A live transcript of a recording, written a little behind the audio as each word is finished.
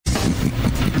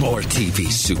More TV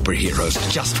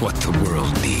superheroes, just what the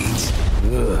world needs.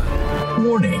 Ugh.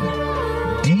 Warning.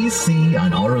 DC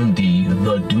on RMD,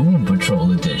 the Doom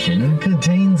Patrol edition,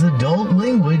 contains adult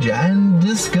language and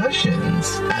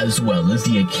discussions, as well as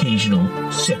the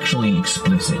occasional sexually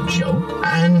explicit joke,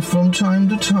 and from time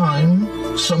to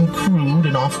time, some crude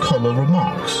and off-color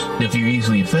remarks. If you're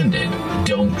easily offended,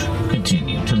 don't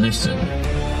continue to listen.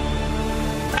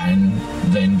 And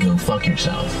then go fuck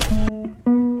yourself.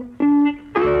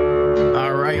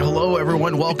 Hello,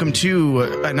 everyone. Welcome to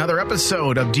another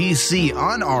episode of DC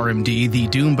on RMD, the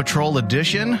Doom Patrol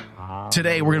edition.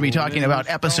 Today, we're going to be talking about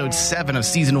episode 7 of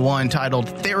season 1, titled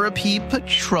Therapy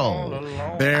Patrol.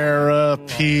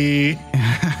 Therapy.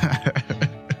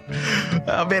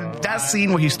 Oh, man, that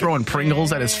scene where he's throwing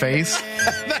Pringles at his face.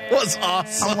 That was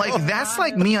awesome. I'm like, that's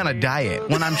like me on a diet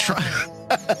when I'm trying.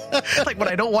 Like when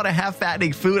I don't want to have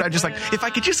fattening food, I'm just like, if I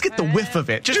could just get the whiff of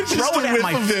it, just throw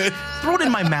it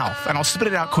in my mouth and I'll spit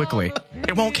it out quickly.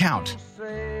 It won't count.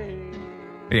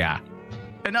 Yeah.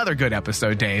 Another good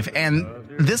episode, Dave. And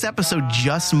this episode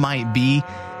just might be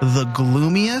the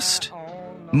gloomiest,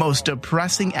 most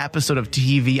depressing episode of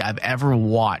TV I've ever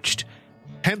watched.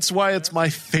 Hence why it's my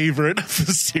favorite of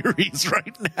the series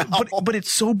right now. But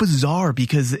it's so bizarre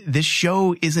because this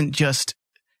show isn't just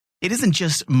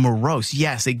morose.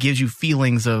 Yes, it gives you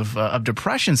feelings of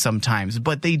depression sometimes,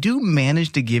 but they do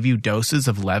manage to give you doses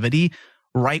of levity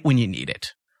right when you need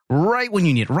it. Right when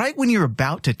you're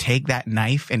about to take that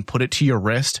knife and put it to your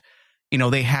wrist, you know,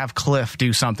 they have Cliff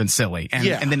do something silly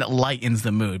and then it lightens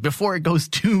the mood before it goes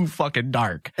too fucking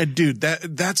dark. And dude,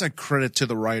 that's a credit to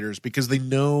the writers because they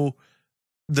know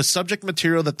the subject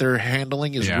material that they're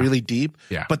handling is really deep,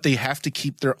 but they have to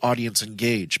keep their audience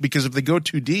engaged because if they go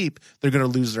too deep, they're going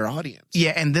to lose their audience.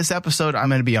 Yeah, and this episode, I'm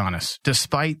going to be honest,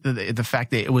 despite the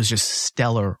fact that it was just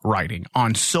stellar writing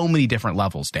on so many different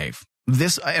levels, Dave.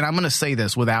 This, and I'm going to say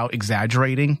this without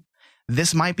exaggerating,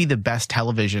 this might be the best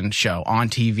television show on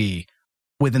TV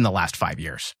within the last 5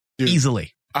 years. Dude,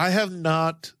 easily.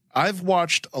 I've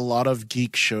watched a lot of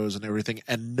geek shows and everything,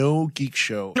 and no geek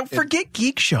show. Don't forget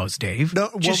geek shows, Dave.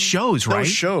 Just shows, right? No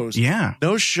shows. Yeah.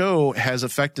 No show has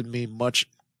affected me much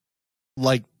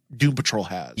like Doom Patrol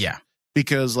has. Yeah.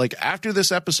 Because, like, after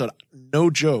this episode, no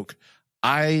joke,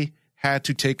 I had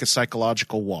to take a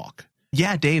psychological walk.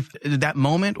 Yeah, Dave, that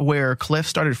moment where Cliff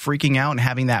started freaking out and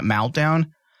having that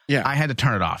meltdown, I had to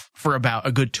turn it off for about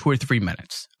a good 2 or 3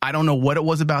 minutes. I don't know what it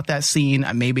was about that scene,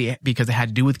 maybe because it had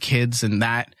to do with kids and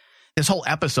that. This whole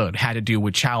episode had to do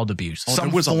with child abuse. There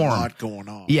was a lot going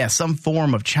on. Yeah, some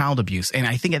form of child abuse. And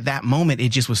I think at that moment, it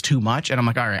just was too much. And I'm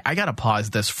like, all right, I got to pause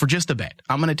this for just a bit.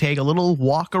 I'm going to take a little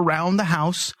walk around the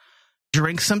house,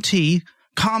 drink some tea,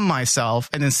 calm myself,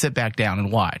 and then sit back down and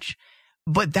watch.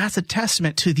 But that's a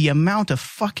testament to the amount of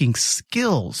fucking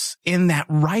skills in that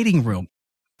writing room.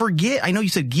 I know you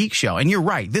said geek show, and you're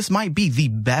right. This might be the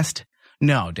best.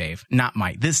 No, Dave, not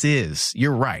might.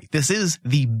 You're right. This is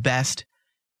the best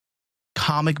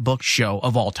comic book show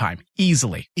of all time.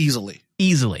 Easily.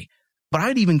 But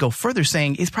I'd even go further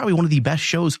saying it's probably one of the best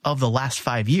shows of the last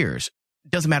 5 years.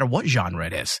 Doesn't matter what genre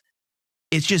it is.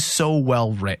 It's just so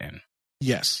well written.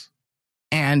 Yes.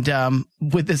 And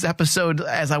with this episode,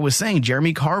 as I was saying,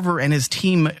 Jeremy Carver and his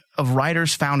team of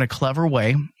writers found a clever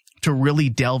way to really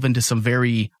delve into some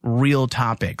very real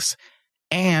topics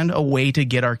and a way to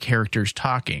get our characters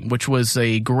talking, which was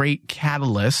a great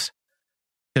catalyst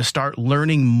to start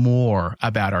learning more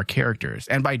about our characters.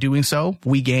 And by doing so,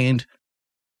 we gained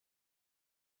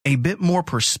a bit more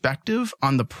perspective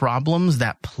on the problems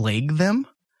that plague them.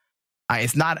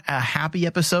 It's not a happy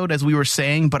episode, as we were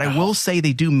saying, but I will say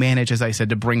they do manage, as I said,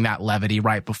 to bring that levity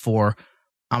right before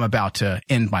I'm about to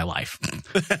end my life.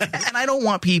 And I don't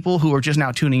want people who are just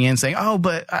now tuning in saying, oh,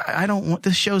 but I don't want,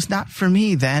 this show's not for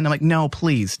me then. I'm like, no,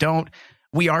 please don't.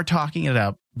 We are talking it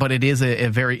up, but it is a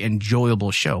very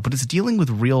enjoyable show, but it's dealing with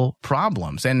real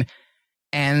problems. And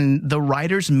the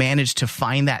writers managed to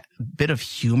find that bit of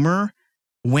humor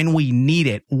when we need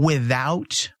it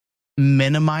without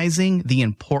minimizing the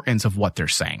importance of what they're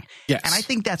saying. Yes. And I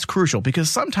think that's crucial because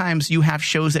sometimes you have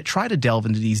shows that try to delve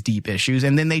into these deep issues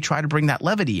and then they try to bring that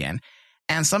levity in.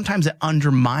 And sometimes it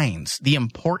undermines the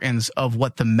importance of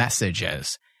what the message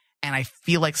is. And I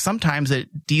feel like sometimes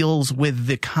it deals with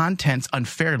the contents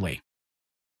unfairly.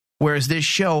 Whereas this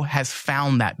show has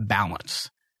found that balance.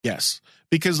 Yes.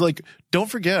 Because, like, don't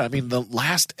forget, I mean, the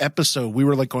last episode, we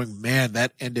were like going, man,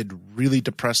 that ended really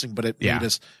depressing, but it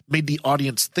made the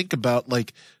audience think about,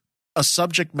 like, a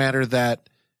subject matter that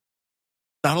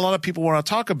not a lot of people want to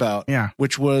talk about,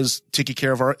 which was taking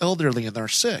care of our elderly and our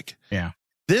sick. Yeah.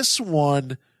 This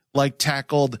one, like,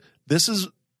 tackled, this is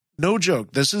No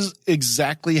joke. This is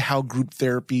exactly how group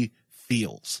therapy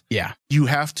feels. Yeah. You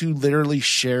have to literally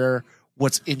share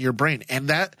what's in your brain. And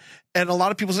a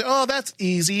lot of people say, oh, that's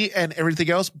easy and everything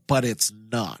else, but it's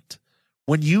not.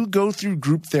 When you go through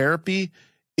group therapy,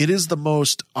 it is the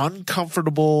most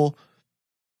uncomfortable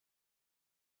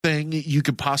thing you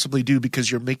could possibly do because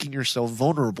you're making yourself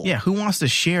vulnerable. Yeah, who wants to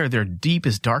share their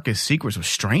deepest, darkest secrets with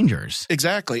strangers?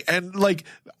 Exactly. And like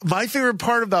my favorite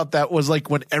part about that was like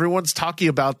when everyone's talking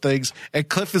about things and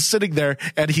Cliff is sitting there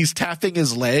and he's tapping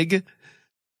his leg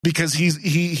because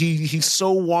he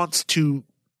so wants to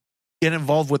get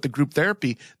involved with the group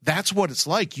therapy. That's what it's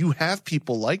like. You have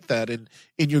people like that in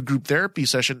your group therapy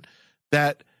session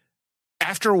that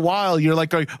after a while, you're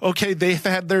like going, okay, they've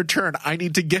had their turn. I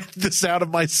need to get this out of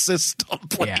my system,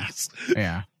 please.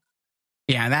 Yeah.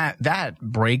 That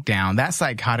breakdown, that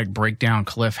psychotic breakdown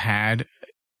Cliff had,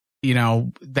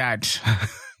 that,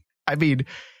 I mean,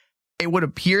 it would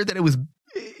appear that it was,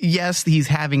 yes, he's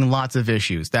having lots of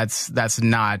issues. That's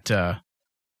not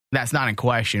in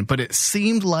question, but it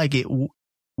seemed like it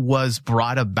was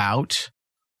brought about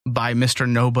by Mr.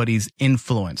 Nobody's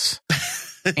influence.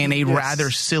 In a rather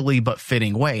silly but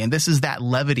fitting way. And this is that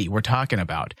levity we're talking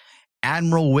about.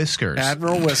 Admiral Whiskers.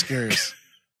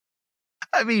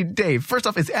 I mean, Dave, first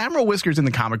off, is Admiral Whiskers in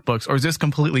the comic books, or is this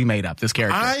completely made up, this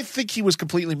character? I think he was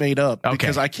completely made up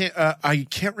because I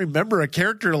can't remember a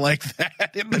character like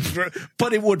that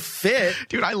but it would fit.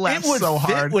 Dude, I laughed so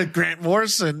hard. It would fit with Grant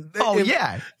Morrison.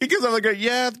 Because I'm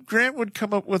like, Grant would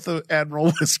come up with an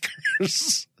Admiral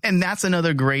Whiskers. And that's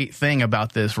another great thing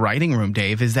about this writing room,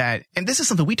 Dave, is that, and this is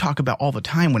something we talk about all the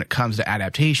time when it comes to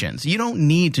adaptations. You don't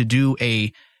need to do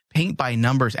a paint by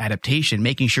numbers adaptation,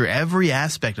 making sure every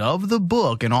aspect of the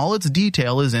book and all its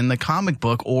detail is in the comic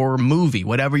book or movie,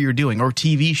 whatever you're doing, or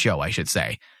TV show, I should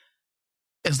say.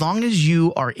 As long as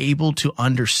you are able to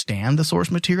understand the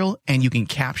source material and you can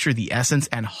capture the essence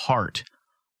and heart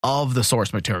of the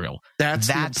source material, that's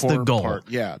the goal. Part.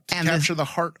 Yeah, capture the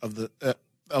heart of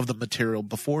the material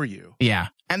before you. Yeah.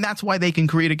 And that's why they can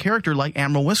create a character like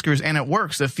Admiral Whiskers, and it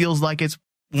works. It feels like it's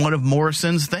one of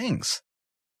Morrison's things.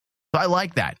 So I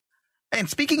like that. And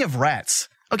speaking of rats,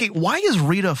 okay, why is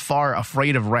Rita Farr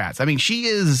afraid of rats? I mean, she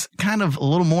is kind of a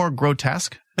little more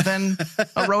grotesque than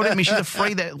a rodent. I mean, she's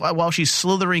afraid that while she's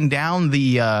slithering down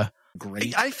the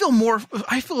grate. I feel more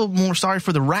sorry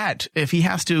for the rat if he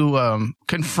has to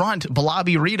confront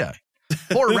Blobby Rita.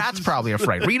 Poor rat's probably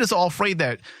afraid. Rita's all afraid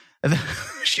that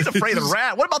she's afraid of the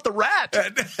rat. What about the rat?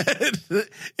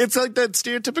 It's like that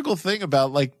stereotypical thing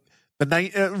about like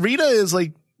Rita is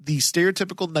like the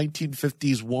stereotypical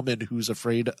 1950s woman who's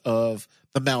afraid of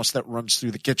the mouse that runs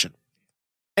through the kitchen.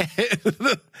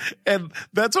 And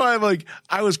that's why I'm like,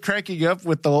 I was cracking up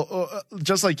with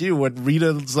just like you when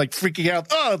Rita's like freaking out.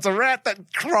 Oh, it's a rat that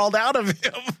crawled out of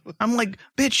him. I'm like,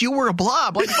 bitch, you were a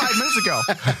blob like 5 minutes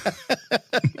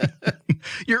ago.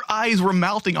 Your eyes were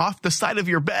melting off the side of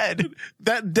your bed.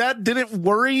 That didn't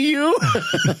worry you?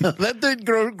 That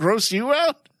didn't gross you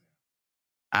out?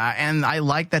 And I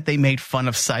like that they made fun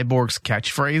of Cyborg's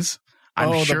catchphrase.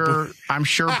 I'm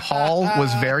sure Paul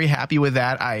was very happy with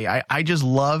that. I just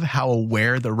love how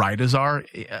aware the writers are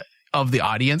of the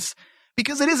audience,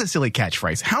 because it is a silly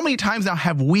catchphrase. How many times now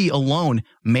have we alone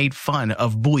made fun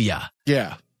of Booyah?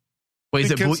 Yeah. What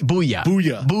is it? Booyah.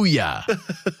 Booyah.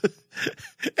 Booyah.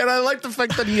 And I like the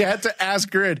fact that he had to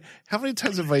ask Grid, how many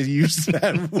times have I used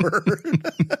that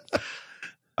word?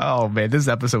 Oh, man, this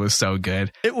episode was so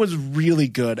good. It was really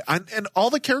good. And all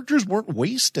the characters weren't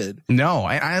wasted. No,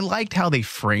 I liked how they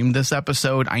framed this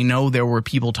episode. I know there were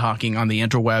people talking on the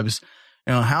interwebs,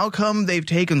 how come they've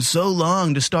taken so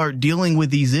long to start dealing with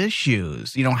these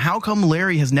issues? How come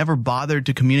Larry has never bothered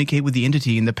to communicate with the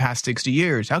entity in the past 60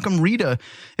 years? How come Rita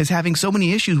is having so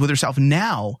many issues with herself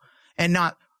now and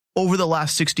not over the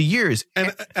last 60 years?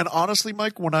 And honestly,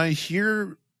 Mike, when I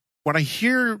hear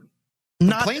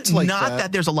complaints like not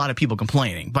that there's a lot of people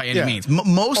complaining by any means.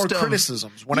 Most or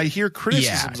criticisms. When I hear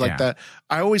criticisms like that,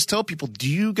 I always tell people,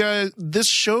 this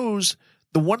shows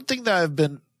the one thing that I've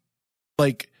been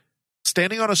like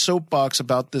standing on a soapbox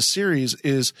about this series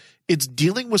is it's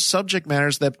dealing with subject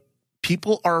matters that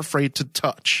people are afraid to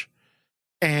touch.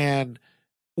 And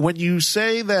when you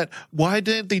say that, why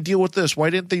didn't they deal with this? Why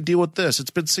didn't they deal with this?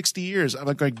 It's been 60 years. I'm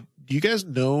like, do you guys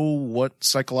know what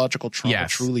psychological trauma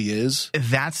truly is?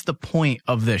 That's the point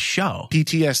of this show.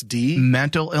 PTSD.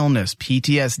 Mental illness,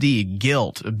 PTSD,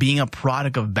 guilt, being a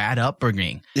product of bad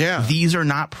upbringing. Yeah. These are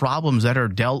not problems that are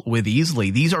dealt with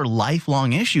easily. These are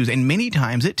lifelong issues. And many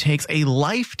times it takes a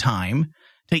lifetime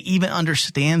to even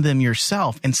understand them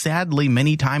yourself. And sadly,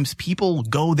 many times people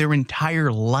go their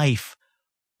entire life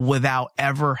without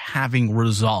ever having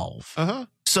resolve. Uh-huh.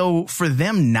 So for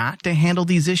them not to handle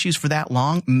these issues for that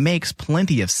long makes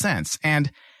plenty of sense.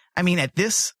 And I mean, at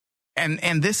this,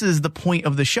 and this is the point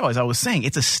of the show, as I was saying,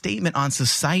 it's a statement on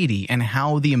society and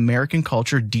how the American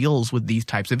culture deals with these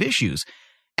types of issues.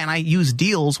 And I use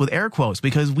deals with air quotes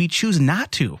because we choose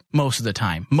not to most of the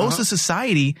time. Most of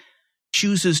society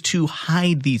chooses to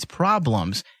hide these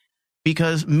problems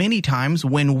because many times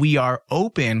when we are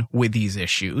open with these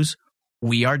issues,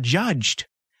 we are judged.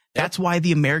 That's why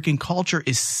the American culture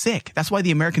is sick. That's why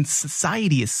the American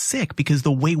society is sick, because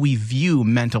the way we view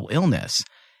mental illness.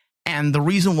 And the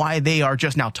reason why they are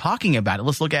just now talking about it,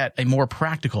 let's look at a more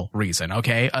practical reason,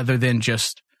 okay, other than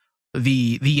just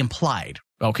the implied,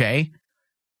 okay?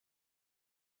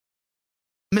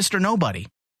 Mr. Nobody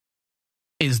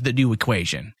is the new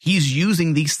equation. He's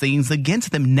using these things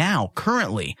against them now,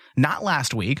 currently, not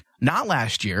last week, not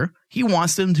last year. He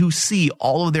wants them to see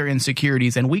all of their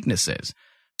insecurities and weaknesses.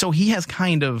 So he has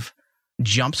kind of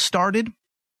jump-started,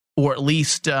 or at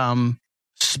least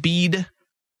speed,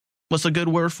 what's a good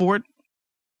word for it?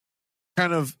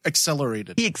 Kind of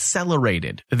accelerated. He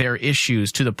accelerated their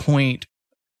issues to the point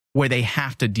where they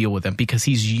have to deal with them because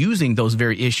he's using those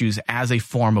very issues as a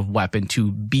form of weapon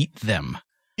to beat them.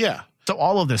 Yeah. So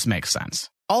all of this makes sense.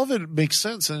 All of it makes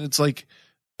sense. And it's like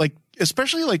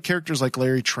especially like characters like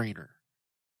Larry Trainor.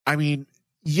 I mean,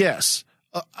 yes,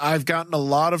 I've gotten a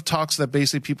lot of talks that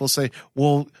basically people say,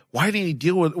 well, why did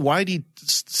he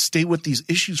stay with these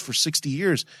issues for 60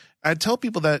 years? I tell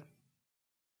people that,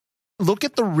 look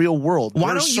at the real world.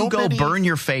 Why don't you go burn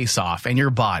your face off and your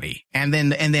body and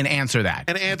then answer that?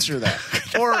 And answer that.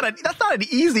 That's not an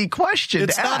easy question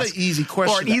to ask. It's not an easy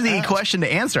question. Or an easy question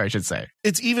to answer, I should say.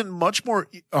 It's even much more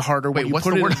harder when you what's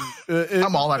put the it word?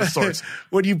 I'm all out of sorts.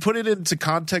 When you put it into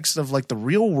context of like the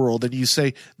real world and you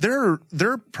say there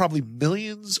are probably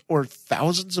millions or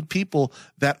thousands of people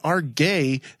that are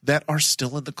gay that are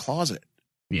still in the closet.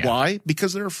 Yeah. Why?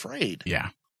 Because they're afraid. Yeah.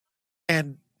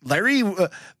 And Larry,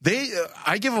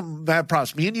 I give him mad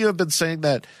props. Me and you have been saying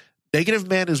that Negative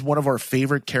Man is one of our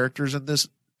favorite characters in this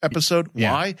episode.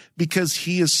 Yeah. Why? Because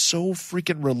he is so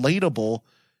freaking relatable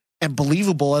and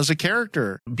believable as a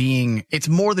character. It's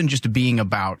more than just being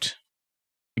about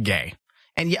gay.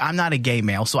 And yeah, I'm not a gay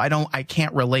male, so I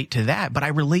can't relate to that, but I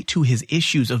relate to his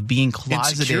issues of being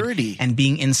closeted Insecurity. And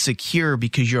being insecure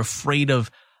because you're afraid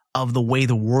of the way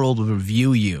the world will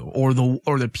view you or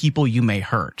the people you may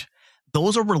hurt.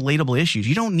 Those are relatable issues.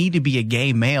 You don't need to be a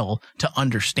gay male to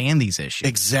understand these issues.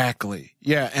 Exactly.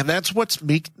 Yeah. And that's what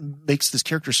makes this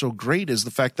character so great is the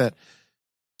fact that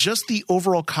just the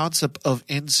overall concept of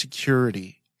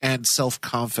insecurity and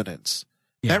self-confidence,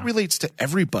 that relates to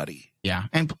everybody. Yeah.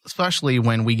 And especially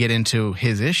when we get into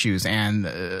his issues and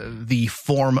the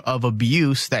form of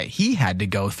abuse that he had to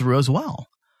go through as well.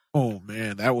 Oh,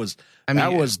 man. That was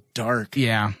dark.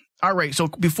 Yeah. All right, so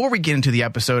before we get into the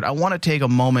episode, I want to take a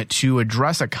moment to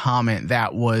address a comment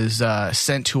that was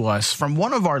sent to us from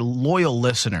one of our loyal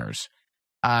listeners.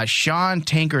 Sean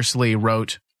Tankersley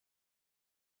wrote,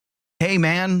 "Hey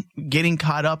man, getting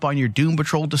caught up on your Doom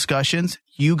Patrol discussions.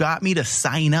 You got me to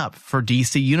sign up for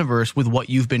DC Universe with what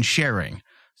you've been sharing.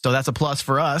 So that's a plus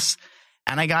for us.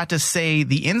 And I got to say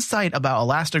the insight about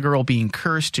Elastigirl being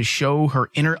cursed to show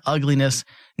her inner ugliness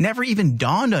never even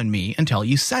dawned on me until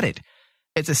you said it.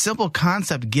 It's a simple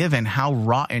concept given how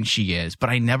rotten she is, but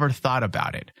I never thought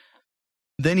about it."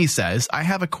 Then he says, "I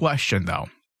have a question though.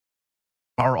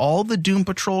 Are all the Doom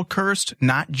Patrol cursed,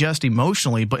 not just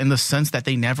emotionally, but in the sense that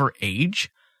they never age?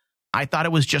 I thought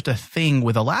it was just a thing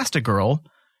with Elastigirl,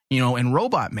 and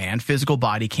Robot Man, physical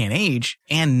body can't age,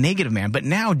 and Negative Man, but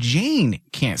now Jane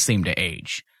can't seem to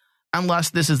age.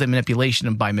 Unless this is the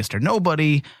manipulation by Mr.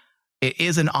 Nobody. It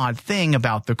is an odd thing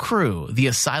about the crew. The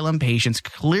asylum patients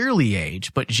clearly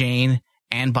age, but Jane,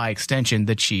 and by extension,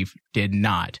 the chief, did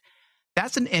not."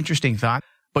 That's an interesting thought,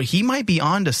 but he might be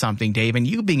onto something, Dave, and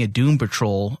you being a Doom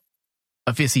Patrol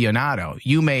aficionado,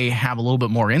 you may have a little bit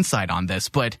more insight on this,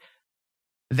 but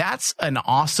that's an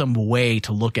awesome way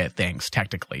to look at things,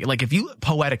 technically. Like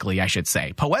poetically, I should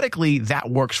say. Poetically, that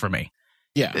works for me.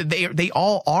 Yeah. They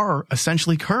all are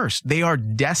essentially cursed. They are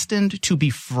destined to be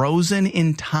frozen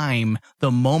in time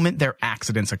the moment their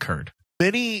accidents occurred.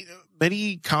 Many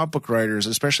comic book writers,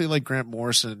 especially like Grant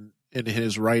Morrison in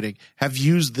his writing, have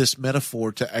used this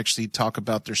metaphor to actually talk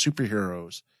about their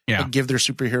superheroes and give their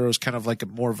superheroes kind of like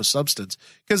more of a substance.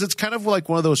 Because it's kind of like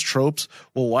one of those tropes.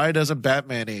 Well, why doesn't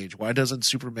Batman age? Why doesn't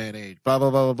Superman age? Blah, blah,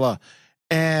 blah, blah, blah.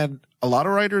 And a lot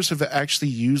of writers have actually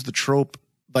used the trope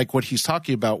like what he's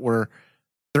talking about where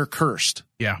they're cursed.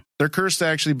 Yeah. They're cursed to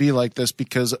actually be like this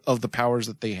because of the powers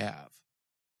that they have.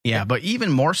 Yeah, but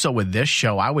even more so with this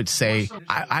show, I would say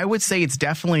it's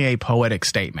definitely a poetic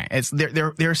statement.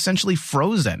 They're essentially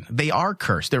frozen. They are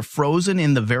cursed. They're frozen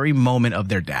in the very moment of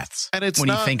their deaths. And it's when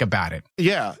you think about it.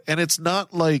 Yeah, and it's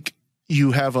not like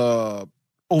you have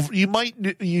you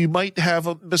might have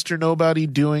a Mr. Nobody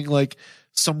doing like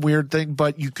some weird thing,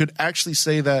 but you could actually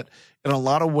say that in a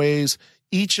lot of ways,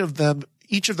 each of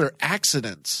their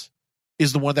accidents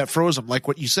is the one that froze them. Like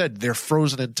what you said, they're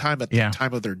frozen in time at the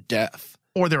time of their death.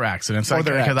 Or their accidents.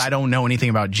 Because I don't know anything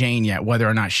about Jane yet, whether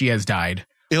or not she has died.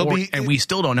 And we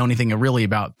still don't know anything really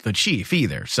about the chief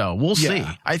either. So we'll see.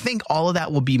 I think all of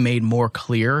that will be made more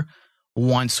clear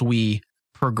once we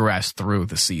progress through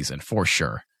the season, for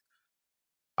sure.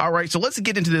 All right, so let's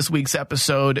get into this week's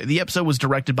episode. The episode was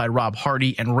directed by Rob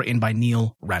Hardy and written by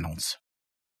Neil Reynolds.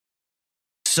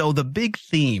 So the big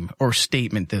theme or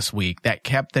statement this week that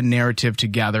kept the narrative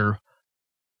together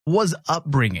was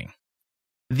upbringing.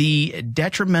 The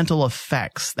detrimental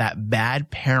effects that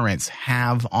bad parents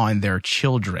have on their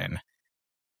children.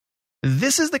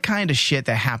 This is the kind of shit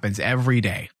that happens every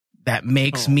day that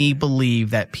makes me believe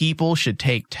that people should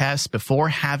take tests before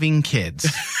having kids.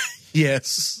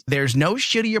 Yes. There's no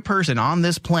shittier person on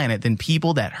this planet than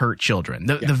people that hurt children.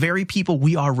 The very people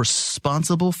we are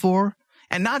responsible for,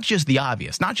 and not just the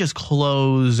obvious, not just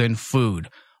clothes and food,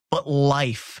 but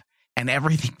life and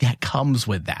everything that comes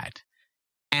with that.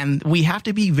 And we have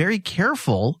to be very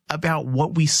careful about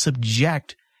what we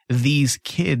subject these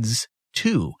kids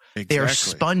to. Exactly. They're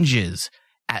sponges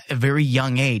at a very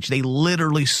young age. They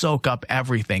literally soak up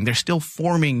everything. They're still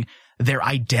forming their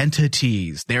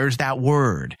identities. There's that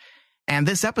word. And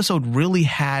this episode really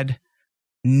had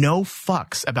no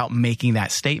fucks about making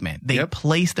that statement. They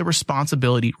placed the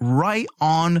responsibility right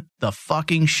on the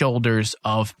fucking shoulders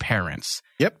of parents.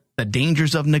 Yep. The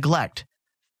dangers of neglect,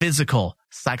 physical,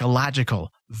 psychological,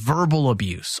 verbal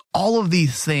abuse. All of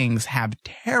these things have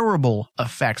terrible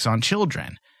effects on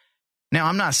children. Now,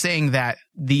 I'm not saying that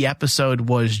the episode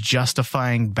was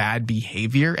justifying bad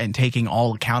behavior and taking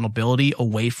all accountability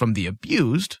away from the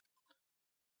abused.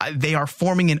 They are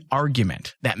forming an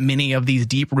argument that many of these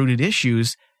deep-rooted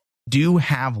issues do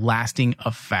have lasting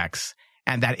effects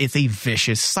and that it's a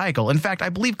vicious cycle. In fact, I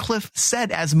believe Cliff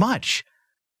said as much.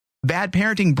 Bad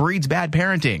parenting breeds bad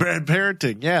parenting. Bad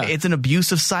parenting, yeah. It's an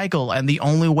abusive cycle, and the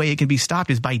only way it can be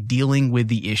stopped is by dealing with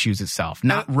the issues itself,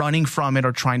 not running from it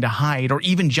or trying to hide or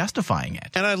even justifying it.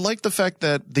 And I like the fact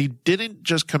that they didn't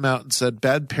just come out and said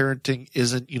bad parenting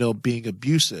isn't, being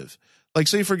abusive. Like,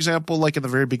 say, for example, like in the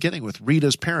very beginning with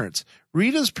Rita's parents.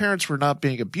 Rita's parents were not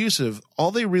being abusive.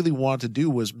 All they really wanted to do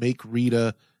was make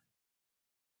Rita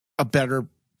a better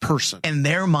person. In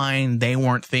their mind, they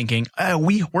weren't thinking,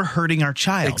 we're hurting our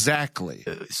child. Exactly.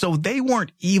 So they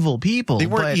weren't evil people. They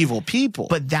weren't evil people.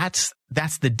 But that's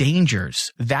the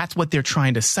dangers. That's what they're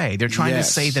trying to say. They're trying to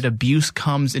say that abuse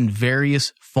comes in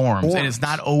various forms, and it's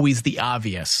not always the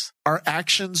obvious. Our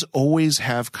actions always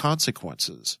have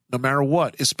consequences, no matter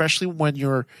what, especially when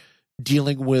you're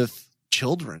dealing with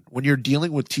children. When you're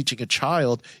dealing with teaching a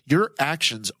child, your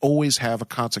actions always have a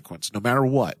consequence, no matter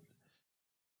what.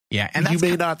 Yeah, and you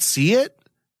may not see it,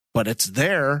 but it's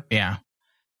there. Yeah.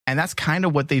 And that's kind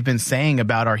of what they've been saying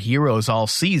about our heroes all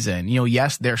season.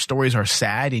 Yes, their stories are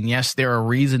sad, and yes, there are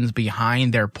reasons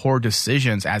behind their poor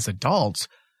decisions as adults,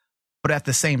 but at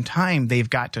the same time, they've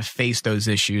got to face those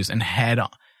issues and head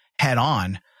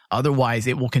on. Otherwise,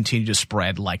 it will continue to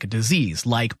spread like a disease,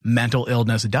 like mental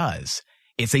illness does.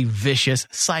 It's a vicious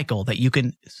cycle that you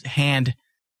can hand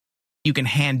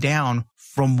down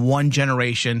from one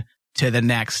generation to the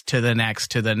next, to the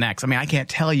next, to the next. I mean, I can't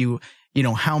tell you,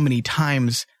 how many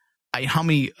times, how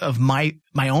many of my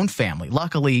own family,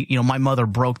 luckily, my mother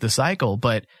broke the cycle,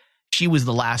 but she was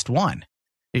the last one.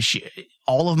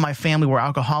 All of my family were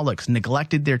alcoholics,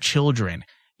 neglected their children,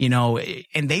 and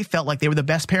they felt like they were the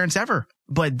best parents ever,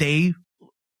 but they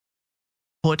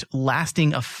put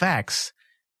lasting effects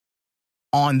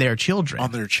on their children.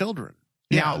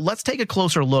 Now, let's take a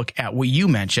closer look at what you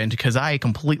mentioned, because I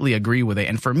completely agree with it.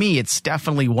 And for me, it's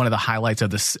definitely one of the highlights of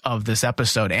this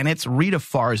episode, and it's Rita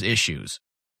Farr's issues.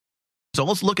 So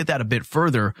let's look at that a bit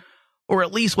further, or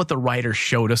at least what the writers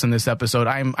showed us in this episode.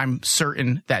 I'm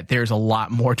certain that there's a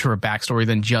lot more to her backstory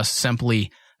than just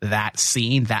simply that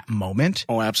scene, that moment.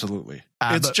 Oh, absolutely.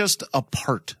 It's just a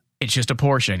part. It's just a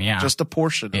portion, yeah. Just a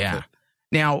portion of it.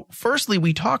 Now, firstly,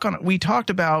 we talked on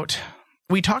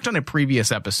a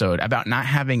previous episode about not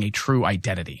having a true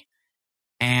identity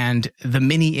and the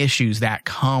many issues that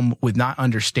come with not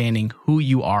understanding who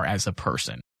you are as a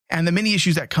person. And the many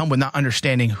issues that come with not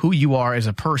understanding who you are as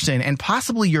a person and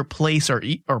possibly your place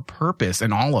or purpose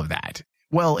in all of that.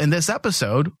 Well, in this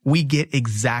episode, we get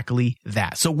exactly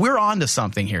that. So we're on to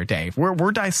something here, Dave.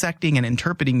 We're dissecting and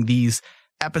interpreting these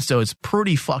episodes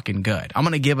pretty fucking good. I'm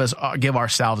going to give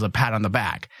ourselves a pat on the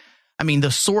back. I mean,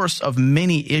 the source of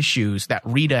many issues that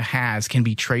Rita has can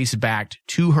be traced back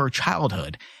to her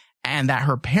childhood, and that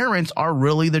her parents are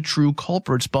really the true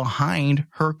culprits behind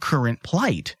her current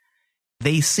plight.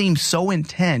 They seem so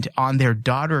intent on their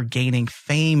daughter gaining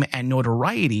fame and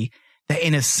notoriety that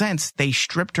in a sense, they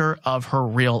stripped her of her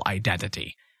real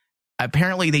identity.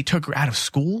 Apparently, they took her out of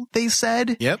school, they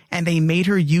said. Yep. And they made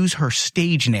her use her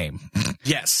stage name.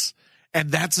 Yes. And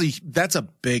that's a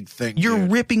big thing. You're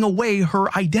dude. ripping away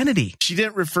her identity. She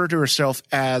didn't refer to herself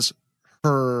as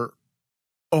her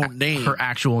own name. Her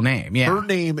actual name, yeah. Her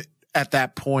name at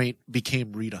that point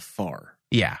became Rita Farr.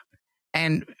 Yeah.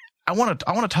 And I want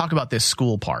to talk about this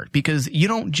school part, because you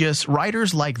don't just,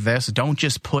 writers like this don't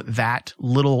just put that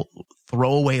little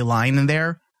throwaway line in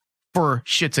there for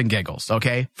shits and giggles,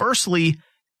 okay? Firstly,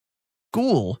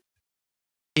 school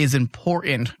is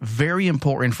important, very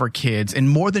important for kids in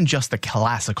more than just the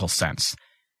classical sense.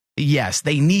 Yes,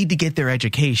 they need to get their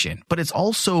education, but it's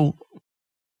also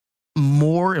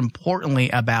more importantly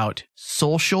about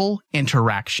social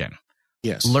interaction.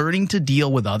 Yes. Learning to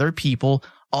deal with other people,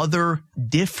 other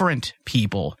different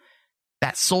people.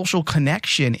 That social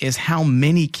connection is how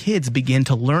many kids begin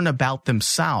to learn about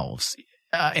themselves.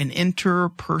 An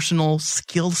interpersonal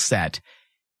skill set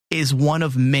is one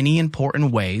of many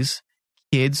important ways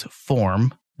kids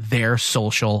form their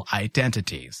social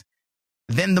identities.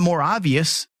 Then the more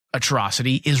obvious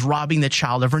atrocity is robbing the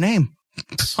child of her name.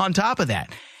 On top of that.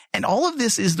 And all of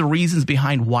this is the reasons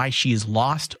behind why she is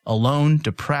lost, alone,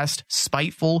 depressed,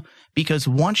 spiteful, because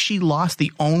once she lost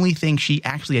the only thing she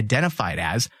actually identified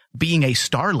as, being a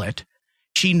starlet,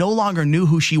 she no longer knew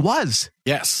who she was.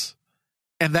 Yes.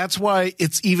 And that's why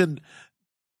it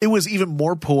was even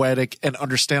more poetic and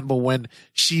understandable when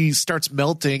she starts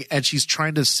melting and she's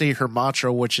trying to say her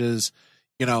mantra, which is,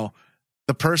 the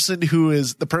person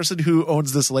who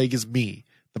owns this leg is me.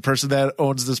 The person that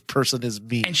owns this person is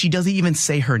me. And she doesn't even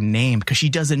say her name because she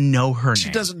doesn't know her name. She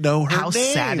doesn't know her name. How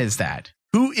sad is that?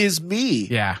 Who is me?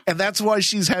 Yeah. And that's why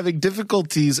she's having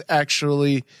difficulties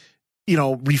actually,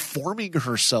 reforming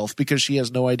herself, because she has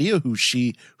no idea who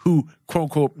quote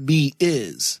unquote me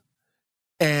is.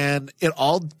 And it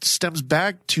all stems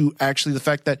back to actually the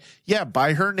fact that, yeah,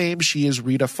 by her name, she is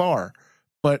Rita Farr.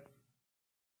 But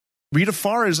Rita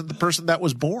Farr isn't the person that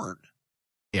was born.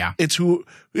 Yeah. It's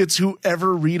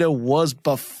whoever Rita was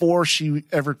before she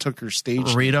ever took her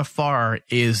stage. Rita Farr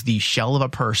is the shell of a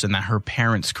person that her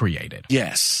parents created.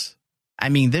 Yes. I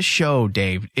mean, this show,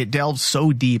 Dave, it delves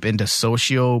so deep into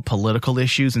socio-political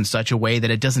issues in such a way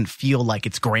that it doesn't feel like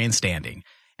it's grandstanding.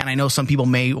 And I know some people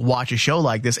may watch a show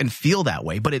like this and feel that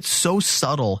way, but it's so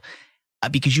subtle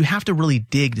because you have to really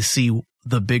dig to see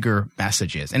the bigger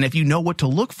messages. And if you know what to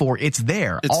look for, it's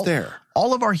there. It's there.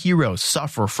 All of our heroes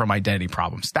suffer from identity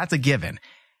problems. That's a given.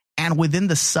 And within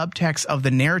the subtext of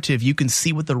the narrative, you can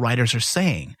see what the writers are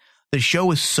saying. The show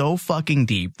is so fucking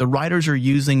deep. The writers are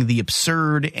using the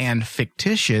absurd and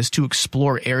fictitious to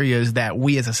explore areas that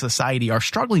we as a society are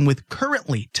struggling with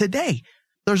currently, today.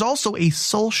 There's also a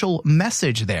social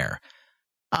message there.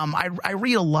 I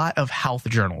read a lot of health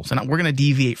journals, and we're going to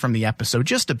deviate from the episode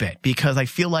just a bit because I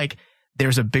feel like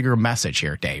there's a bigger message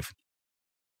here, Dave.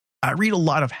 I read a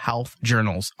lot of health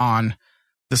journals on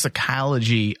the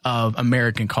psychology of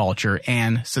American culture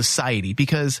and society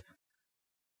because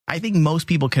I think most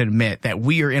people can admit that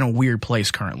we are in a weird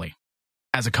place currently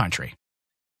as a country.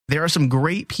 There are some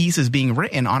great pieces being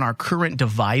written on our current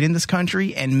divide in this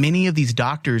country, and many of these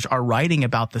doctors are writing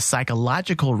about the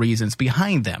psychological reasons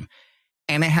behind them.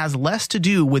 And it has less to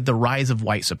do with the rise of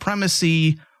white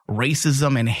supremacy,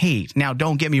 racism, and hate. Now,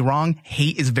 don't get me wrong.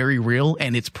 Hate is very real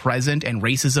and it's present, and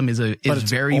racism is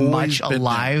very much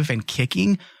alive and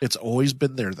kicking. It's always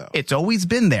been there, though. It's always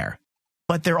been there.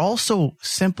 But they're also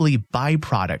simply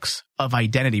byproducts of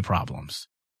identity problems.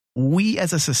 We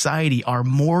as a society are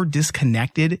more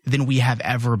disconnected than we have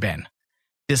ever been.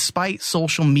 Despite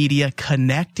social media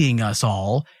connecting us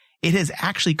all, it has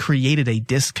actually created a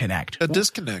disconnect. A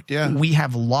disconnect, yeah. We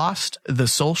have lost the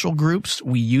social groups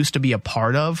we used to be a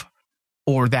part of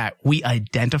or that we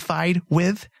identified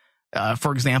with.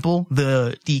 For example,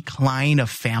 the decline of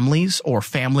families or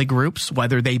family groups,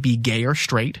 whether they be gay or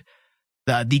straight.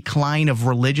 The decline of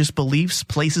religious beliefs,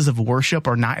 places of worship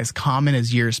are not as common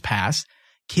as years past.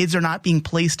 Kids are not being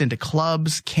placed into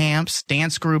clubs, camps,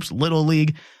 dance groups, little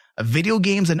league. Video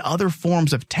games and other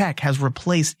forms of tech has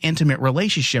replaced intimate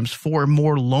relationships for a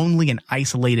more lonely and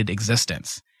isolated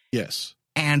existence. Yes.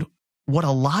 And what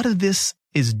a lot of this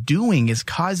is doing is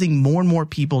causing more and more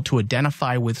people to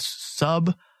identify with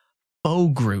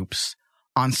sub-faux groups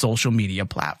on social media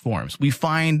platforms. We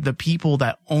find the people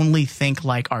that only think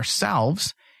like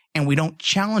ourselves, and we don't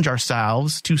challenge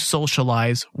ourselves to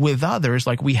socialize with others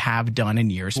like we have done in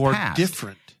years past. Or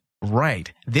different.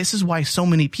 Right. This is why so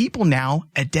many people now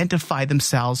identify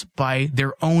themselves by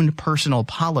their own personal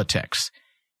politics.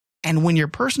 And when your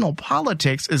personal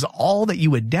politics is all that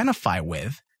you identify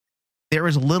with, there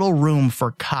is little room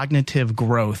for cognitive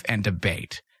growth and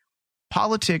debate.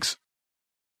 Politics,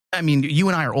 I mean, you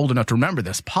and I are old enough to remember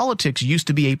this. Politics used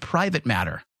to be a private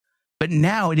matter, but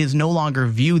now it is no longer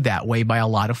viewed that way by a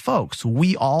lot of folks.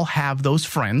 We all have those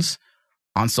friends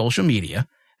on social media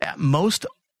that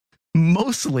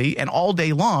mostly and all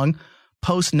day long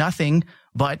post nothing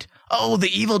but, oh,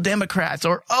 the evil Democrats,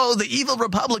 or, oh, the evil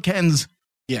Republicans.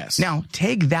 Yes. Now,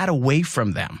 take that away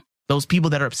from them. Those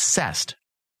people that are obsessed.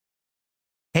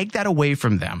 Take that away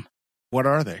from them. What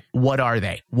are they? What are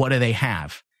they? What do they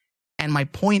have? And my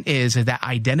point is that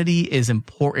identity is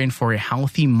important for a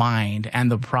healthy mind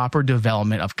and the proper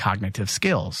development of cognitive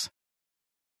skills.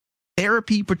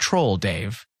 Therapy Patrol,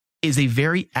 Dave, is a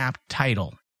very apt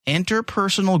title.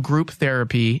 Interpersonal group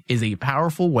therapy is a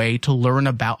powerful way to learn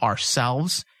about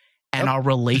ourselves and our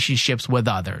relationships with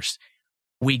others.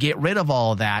 We get rid of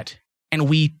all of that, and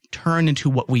we turn into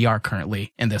what we are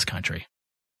currently in this country.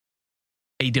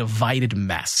 A divided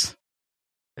mess.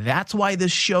 That's why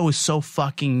this show is so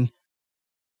fucking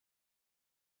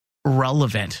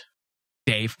relevant,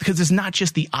 Dave, because it's not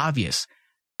just the obvious.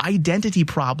 Identity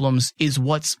problems is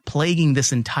what's plaguing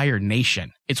this entire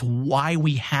nation. It's why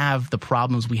we have the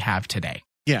problems we have today.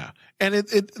 Yeah. And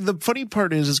the funny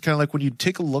part is kind of like when you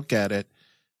take a look at it,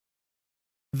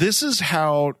 this is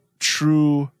how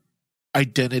true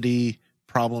identity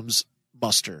problems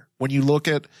muster. When you look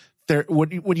at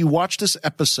when you watch this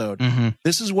episode,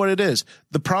 this is what it is.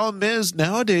 The problem is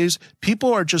nowadays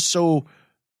people are just so,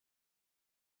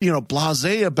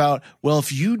 blasé about, well,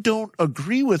 if you don't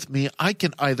agree with me, I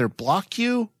can either block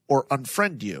you or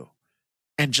unfriend you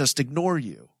and just ignore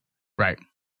you. Right.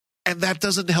 And that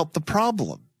doesn't help the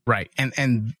problem. Right.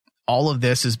 And all of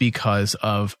this is because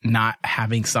of not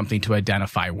having something to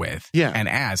identify with. Yeah.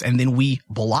 And then we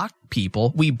block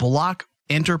people. We block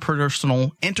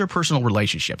interpersonal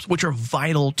relationships, which are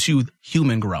vital to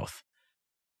human growth.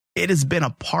 It has been a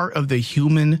part of the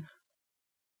human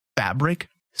fabric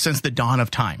since the dawn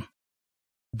of time.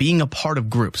 Being a part of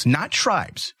groups, not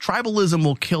tribes. Tribalism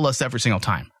will kill us every single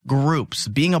time. Groups,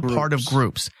 being a part of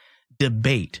groups,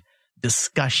 debate,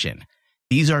 discussion.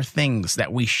 These are things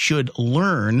that we should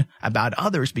learn about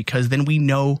others, because then we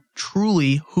know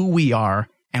truly who we are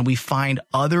and we find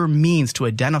other means to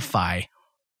identify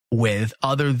with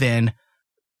other than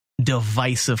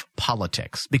divisive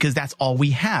politics, because that's all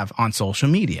we have on social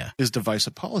media is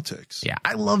divisive politics. Yeah.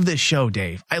 I love this show,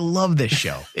 Dave. I love this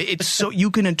show. It's so you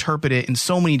can interpret it in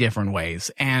so many different ways.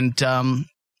 And the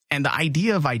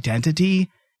idea of identity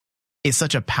is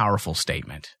such a powerful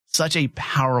statement,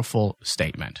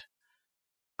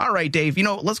 All right, Dave,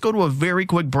 let's go to a very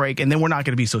quick break, and then we're not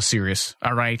going to be so serious.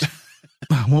 All right.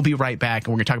 We'll be right back,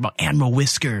 and we're going to talk about Admiral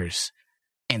Whiskers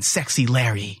and Sexy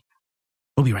Larry.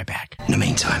 We'll be right back. In the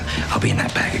meantime, I'll be in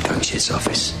that bag of goat shit's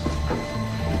office,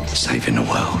 saving the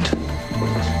world.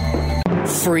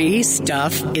 Free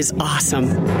stuff is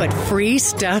awesome, but free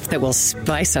stuff that will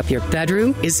spice up your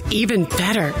bedroom is even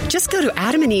better. Just go to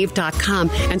adamandeve.com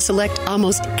and select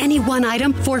almost any one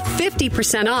item for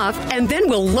 50% off, and then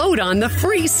we'll load on the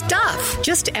free stuff.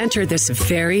 Just enter this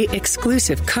very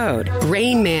exclusive code,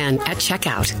 RAINMAN, at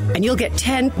checkout, and you'll get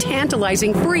 10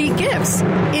 tantalizing free gifts,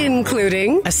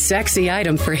 including a sexy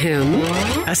item for him,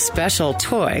 a special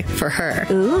toy for her,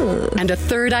 and a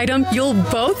third item you'll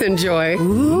both enjoy.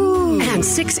 And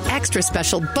 6 extra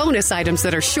special bonus items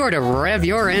that are sure to rev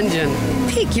your engine,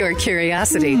 pique your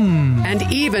curiosity, and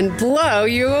even blow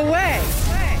you away.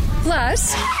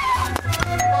 Plus,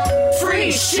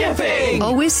 free shipping!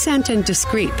 Always sent in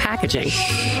discreet packaging.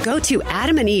 Go to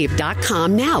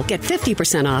adamandeve.com now. Get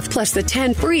 50% off plus the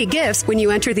 10 free gifts when you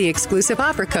enter the exclusive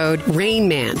offer code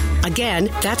RAINMAN. Again,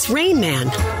 that's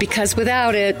RAINMAN. Because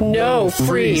without it, no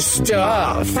free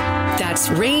stuff. That's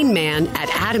RAINMAN at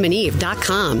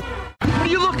adamandeve.com. What are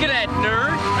you looking at, nerd?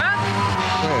 Huh?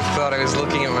 I thought I was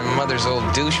looking at my mother's old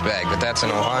douchebag, but that's in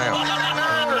Ohio.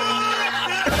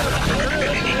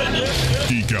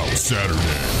 Geek Out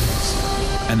Saturdays.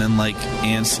 And then,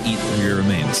 ants eat through your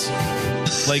remains.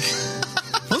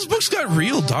 Those books got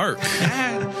real dark.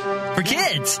 For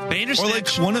kids. Or like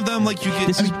one of them, like you could.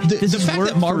 The fact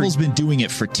that Marvel's been doing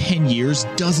it for 10 years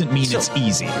doesn't mean it's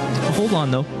easy. Hold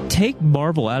on, though. Take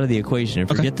Marvel out of the equation and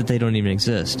forget that they don't even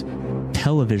exist.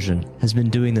 Television has been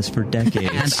doing this for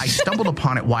decades. And I stumbled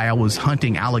upon it while I was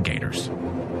hunting alligators.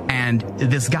 And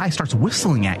this guy starts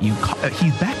whistling at you. He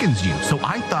beckons you. So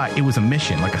I thought it was a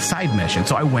mission, like a side mission.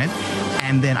 So I went,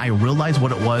 and then I realized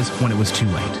what it was when it was too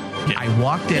late. Yeah. I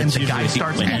walked in, the guy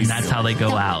starts... And that's how they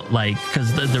go out. Like,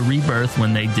 because the rebirth,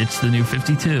 when they ditched the New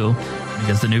 52,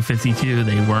 because the New 52,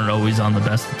 they weren't always on the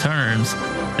best of terms,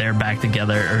 they're back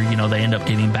together, or, you know, they end up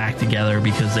getting back together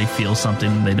because they feel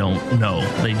something they don't know.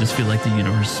 They just feel like the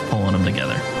universe is pulling them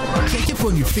together. Catch up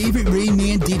on your favorite Rain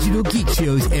Man digital geek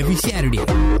shows every Saturday.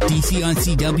 DC on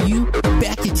CW,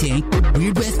 Back to Tank,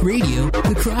 Weird West Radio,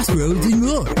 The Crossroads, and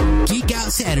more. Geek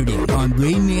Out Saturday on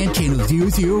Rain Man Channel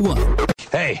 001.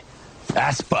 Hey,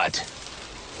 ass butt.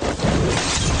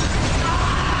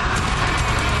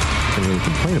 I really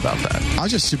complain about that. I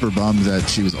was just super bummed that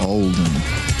she was old, and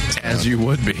as you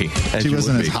would be. She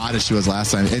wasn't as hot as she was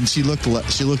last time, and she looked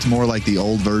more like the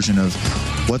old version of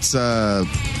what's the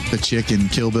chick in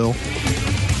Kill Bill,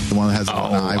 the one that has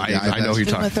one eye. I know who you're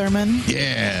talking. Uma Thurman.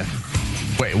 Yeah.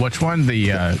 Wait, which one? The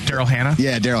Daryl Hannah?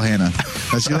 Yeah, Daryl Hannah.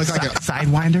 She looked like a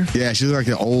Sidewinder? Yeah, she looked like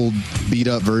the old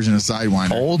beat-up version of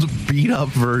Sidewinder. Old beat-up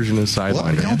version of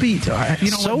Sidewinder. Don't be...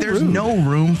 You know so what? There's rude. no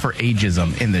room for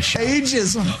ageism in this show.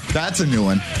 Ageism? That's a new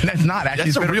one. That's not.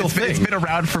 Actually, That's a real thing. It's been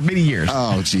around for many years.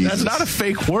 Oh, Jesus. That's not a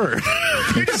fake word.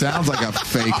 It sounds like a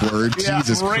fake word.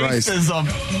 Jesus Christ. Racism.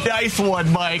 Nice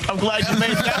one, Mike. I'm glad you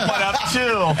made that one up,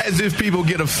 too. As if people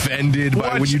get offended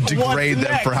by when you degrade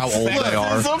them for how old they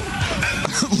are.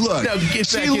 Look, now get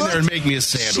back in there and make me a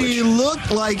sandwich. She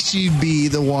looked like she'd be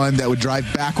the one that would drive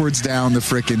backwards down the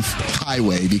frickin'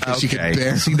 highway because she could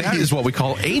barely. See, that is what we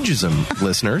call ageism,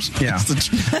 listeners. Yeah.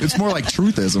 It's more like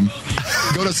truthism.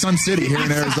 Go to Sun City here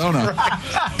in Arizona.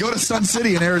 Go to Sun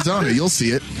City in Arizona. You'll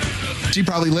see it. She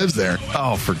probably lives there.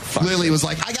 Oh, for fuck's Lily was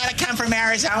like, I gotta come from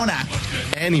Arizona.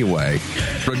 Anyway,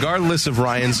 regardless of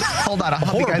Ryan's Hold on, I'll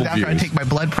help you guys after I take my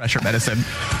blood pressure medicine.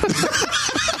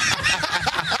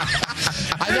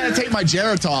 I gotta take my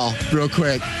Geritol real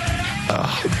quick.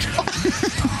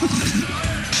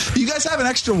 You guys have an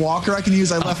extra walker I can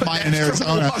use? I left mine in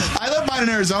Arizona. I left mine in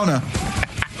Arizona.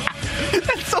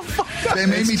 That's so fucked up. They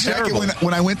made me check it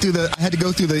when I went through I had to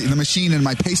go through the machine and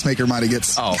my pacemaker might have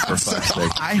get. Oh, for fuck's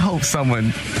sake. I hope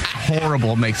someone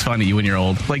horrible makes fun of you when you're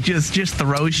old. Like, just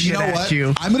throws shit at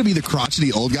you. I'm going to be the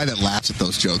crotchety old guy that laughs at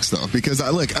those jokes, though, because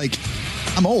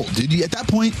I'm old, dude. At that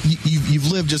point,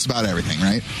 you've lived just about everything,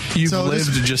 right? You've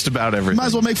lived just about everything. Might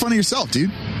as well make fun of yourself,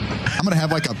 dude. I'm going to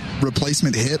have like a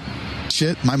replacement hip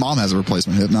shit. My mom has a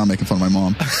replacement hip. Now I'm making fun of my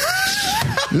mom.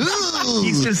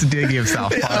 He's just digging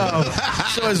himself.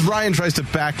 So as Ryan tries to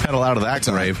backpedal out of that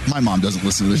grave, my mom doesn't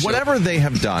listen to this whatever they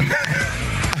have done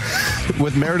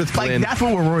with Meredith Glynn. Like, that's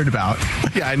what we're worried about.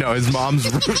 Yeah, I know. His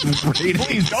mom's rating.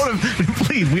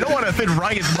 Please, we don't want to offend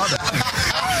Ryan's mother.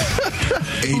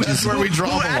 That's where we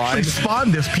draw the line. Who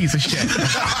spawned this piece of shit?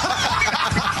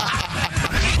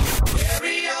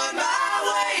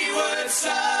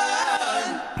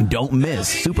 Don't miss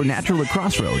Supernatural at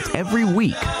Crossroads every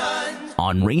week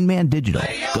on Rain Man Digital.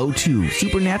 Go to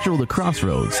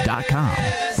supernaturalthecrossroads.com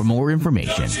for more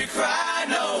information.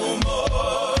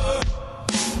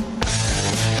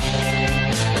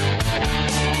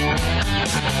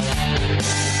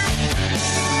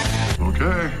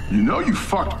 Okay, you know you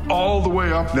fucked all the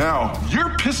way up now. You're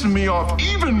pissing me off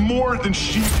even more than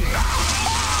she did.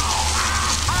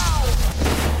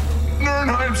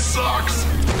 Nernheim sucks.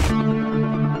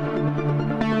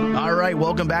 All right,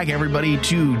 welcome back, everybody,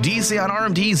 to DC on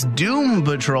RMD's Doom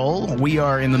Patrol. We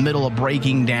are in the middle of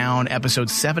breaking down episode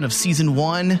 7 of season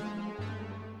 1,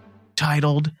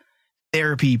 titled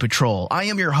Therapy Patrol. I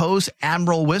am your host,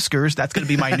 Admiral Whiskers. That's going to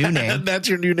be my new name. That's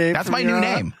your new name? That's my new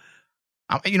name.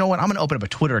 You know what? I'm going to open up a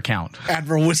Twitter account.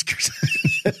 Admiral Whiskers.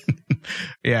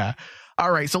 Yeah.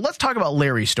 All right, so let's talk about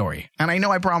Larry's story. And I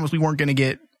know I promised we weren't going to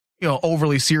get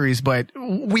overly serious, but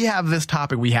we have this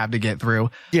topic we have to get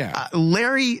through. Yeah.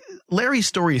 Larry's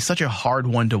story is such a hard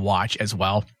one to watch as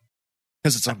well.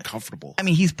 Because it's uncomfortable. I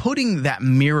mean, he's putting that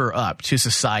mirror up to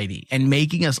society and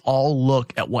making us all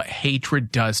look at what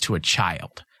hatred does to a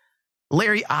child.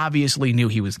 Larry obviously knew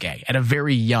he was gay at a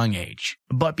very young age,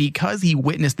 but because he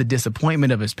witnessed the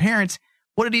disappointment of his parents,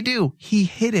 what did he do? He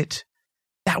hid it.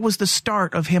 That was the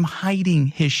start of him hiding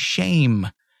his shame.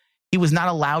 He was not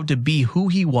allowed to be who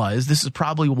he was. This is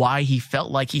probably why he felt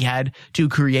like he had to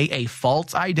create a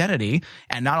false identity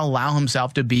and not allow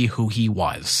himself to be who he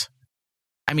was.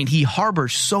 I mean, he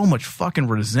harbors so much fucking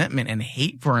resentment and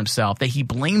hate for himself that he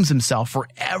blames himself for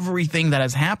everything that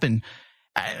has happened.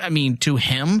 I mean, to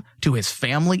him, to his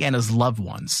family, and his loved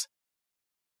ones.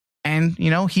 And, you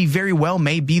know, he very well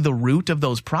may be the root of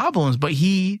those problems, but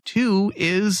he, too,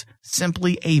 is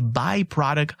simply a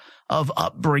byproduct of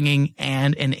upbringing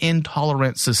and an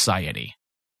intolerant society.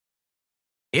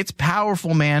 It's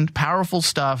powerful, man. Powerful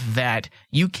stuff that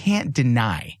you can't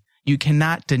deny. You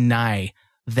cannot deny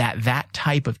that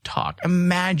type of talk.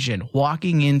 Imagine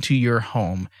walking into your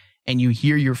home and you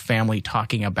hear your family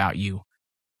talking about you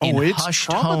in hushed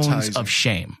tones of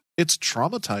shame. It's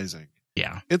traumatizing.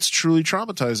 Yeah. It's truly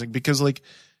traumatizing because, like,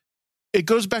 it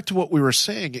goes back to what we were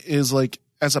saying is, like,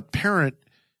 as a parent,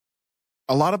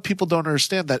 a lot of people don't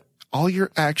understand that all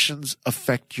your actions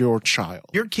affect your child.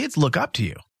 Your kids look up to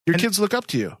you. Your kids look up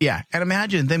to you. Yeah. And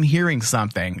imagine them hearing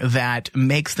something that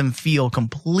makes them feel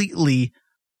completely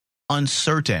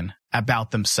uncertain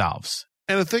about themselves.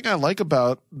 And the thing I like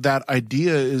about that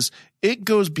idea is it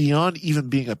goes beyond even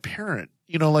being a parent.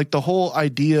 You know, like the whole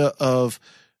idea of,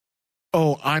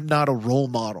 oh, I'm not a role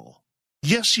model.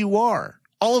 Yes, you are.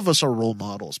 All of us are role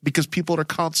models because people are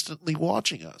constantly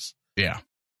watching us. Yeah.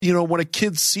 You know, when a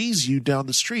kid sees you down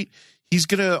the street, he's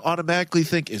going to automatically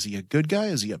think, is he a good guy?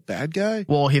 Is he a bad guy?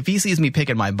 Well, if he sees me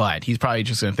picking my butt, he's probably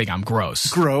just going to think I'm gross.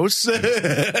 Gross.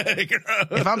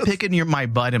 If I'm picking my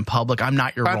butt in public, I'm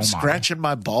not your role model. I'm scratching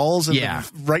my balls and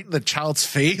right in the child's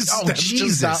face. Oh, that's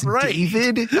Jesus, just not right.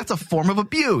 David. That's a form of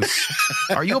abuse.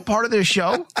 Are you a part of this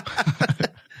show?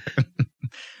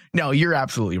 No, you're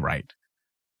absolutely right.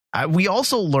 We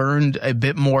also learned a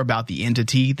bit more about the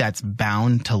entity that's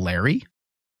bound to Larry.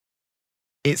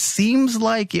 It seems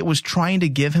like it was trying to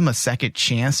give him a second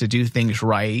chance to do things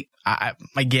right. I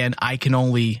can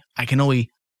only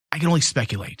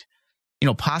speculate. You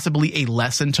know, possibly a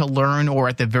lesson to learn, or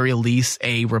at the very least,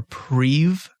 a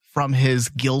reprieve from his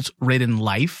guilt-ridden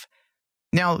life.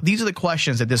 Now, these are the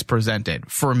questions that this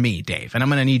presented for me, Dave, and I'm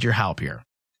going to need your help here.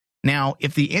 Now,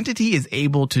 if the entity is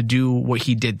able to do what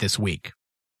he did this week,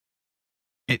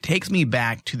 it takes me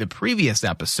back to the previous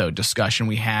episode discussion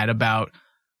we had about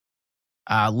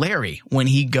Larry when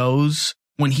he goes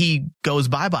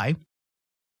bye-bye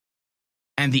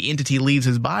and the entity leaves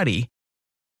his body.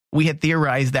 We had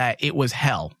theorized that it was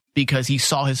hell because he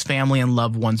saw his family and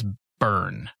loved ones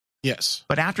burn. Yes.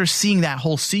 But after seeing that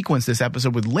whole sequence this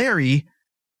episode with Larry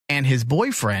and his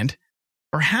boyfriend,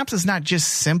 perhaps it's not just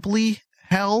simply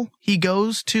hell he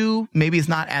goes to. Maybe it's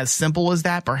not as simple as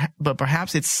that, but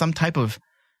perhaps it's some type of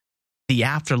the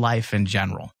afterlife in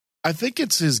general. I think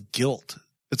it's his guilt.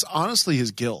 It's honestly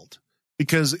his guilt.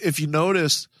 Because if you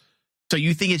notice... So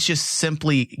you think it's just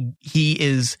simply he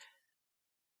is...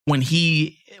 When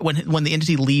the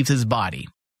entity leaves his body,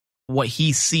 what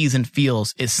he sees and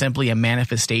feels is simply a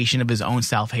manifestation of his own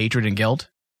self-hatred and guilt?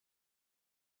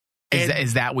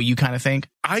 Is that what you kind of think?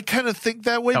 I kind of think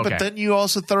that way, Okay. but then you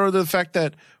also throw the fact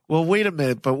that, well, wait a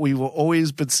minute, but we've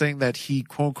always been saying that he,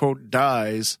 quote unquote,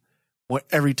 dies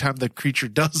every time the creature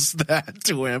does that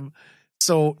to him.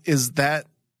 So is that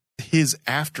his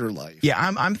afterlife? Yeah,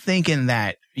 I'm thinking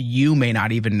that you may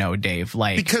not even know, Dave,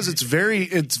 like, because it's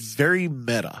very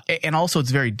meta, and also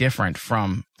it's very different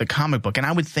from the comic book. And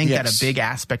I would think that a big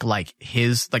aspect like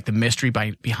the mystery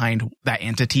behind that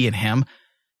entity and him,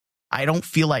 I don't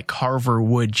feel like Carver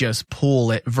would just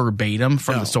pull it verbatim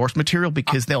from the source material,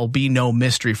 because there'll be no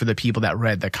mystery for the people that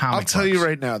read the comic. I'll tell you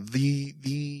right now,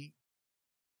 the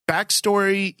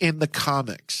backstory in the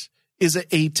comics is an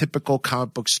atypical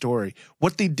comic book story.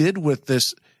 What they did with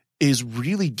this is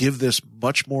really give this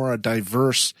much more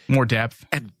more depth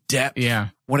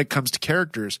when it comes to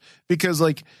characters. Because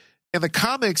like in the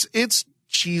comics, it's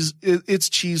cheese factor. It's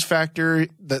cheese factor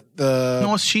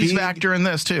in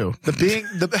this too.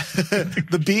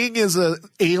 The being is a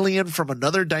alien from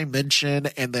another dimension,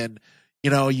 and then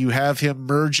you have him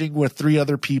merging with 3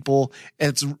 other people, and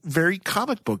it's very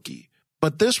comic booky.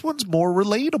 But this one's more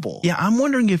relatable. Yeah, I'm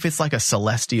wondering if it's like a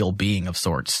celestial being of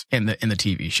sorts in the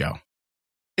TV show.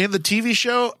 In the TV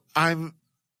show, I'm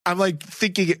like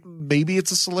thinking maybe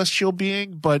it's a celestial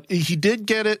being, but he did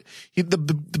get it. The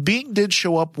being did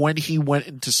show up when he went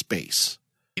into space.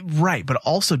 Right, but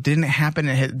also didn't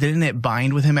it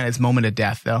bind with him at his moment of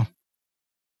death, though?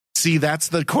 See, that's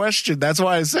the question. That's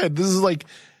why I said this is like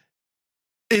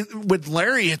with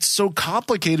Larry, it's so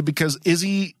complicated because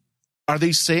are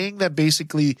they saying that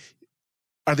basically,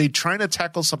 are they trying to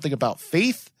tackle something about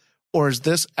faith, or is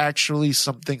this actually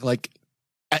something like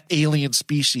an alien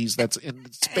species that's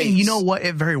in space? You know what?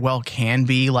 It very well can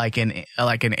be like an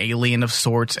alien of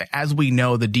sorts. As we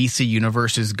know, the DC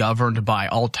universe is governed by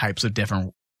all types of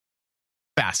different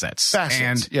facets.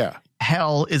 And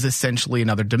hell is essentially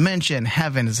another dimension,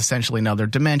 heaven is essentially another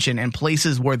dimension, and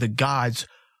places where the gods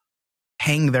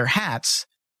hang their hats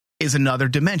is another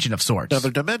dimension of sorts.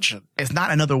 Another dimension. It's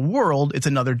not another world, it's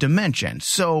another dimension.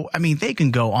 So, I mean, they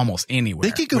can go almost anywhere.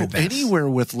 They could go anywhere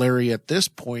with Larry at this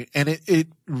point. And it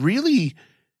really,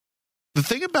 the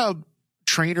thing about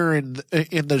Trainer in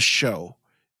the show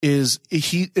is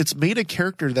it's made a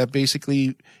character that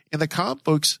basically in the comic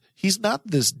books, he's not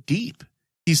this deep.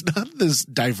 He's not this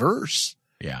diverse.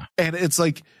 Yeah. And it's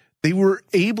like they were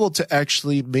able to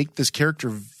actually make this character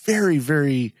very,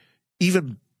 very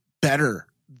even better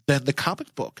than the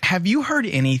comic book. Have you heard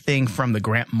anything from the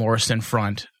Grant Morrison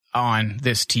front on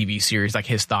this TV series, like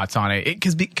his thoughts on it?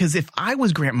 Because if I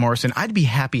was Grant Morrison, I'd be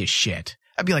happy as shit.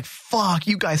 I'd be like, fuck,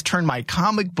 you guys turned my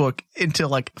comic book into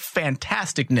like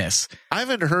fantasticness. I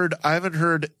haven't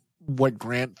heard what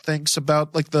Grant thinks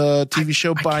about like the TV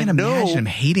show, but I can't imagine him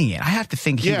hating it. I have to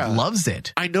think he loves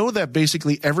it. I know that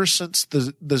basically ever since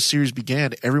the series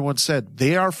began, everyone said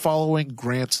they are following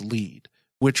Grant's lead,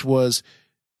 which was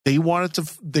they wanted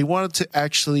to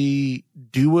actually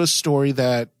do a story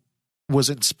that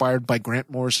was inspired by Grant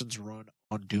Morrison's run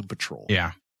on Doom Patrol.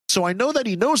 Yeah. So I know that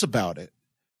he knows about it.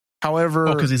 However,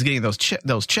 because he's getting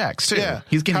those checks too. Yeah,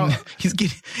 he's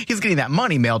getting that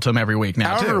money mailed to him every week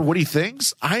now. However, too. What he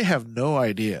thinks, I have no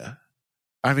idea.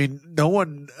 I mean, no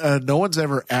one's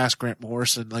ever asked Grant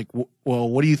Morrison like, well,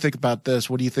 what do you think about this?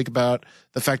 What do you think about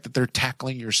the fact that they're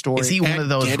tackling your story? Is he one of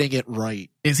those getting it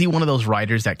right? Is he one of those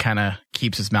writers that kind of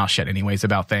keeps his mouth shut anyways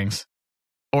about things,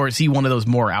 or is he one of those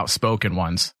more outspoken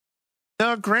ones?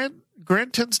 No, Grant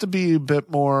tends to be a bit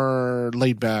more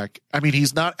laid back. I mean,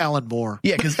 he's not Alan Moore.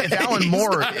 Yeah, because if Alan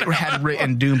Moore had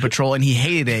written Doom Patrol and he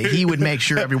hated it, he would make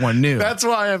sure everyone knew. That's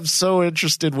why I'm so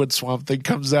interested when Swamp Thing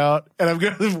comes out. And I'm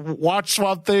going to watch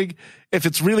Swamp Thing if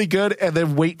it's really good and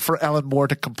then wait for Alan Moore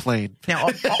to complain. Now,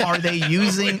 are they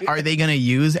going to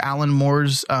use Alan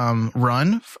Moore's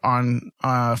run on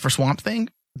for Swamp Thing?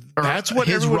 Or that's what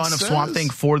his run of Swamp Thing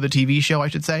for the TV show, I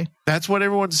should say. That's what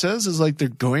everyone says is like they're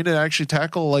going to actually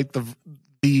tackle like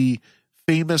the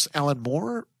famous Alan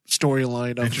Moore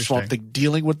storyline of Swamp Thing,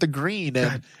 dealing with the green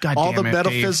and all the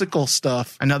metaphysical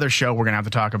stuff. Another show we're gonna have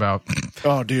to talk about.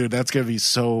 Oh, dude, that's gonna be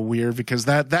so weird because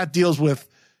that deals with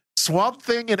Swamp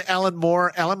Thing and Alan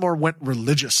Moore. Alan Moore went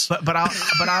religious, but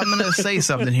I'm gonna say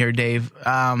something here, Dave.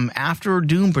 After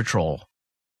Doom Patrol,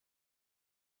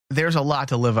 there's a lot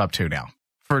to live up to now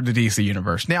for the DC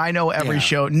universe. Now, I know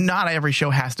not every show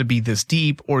has to be this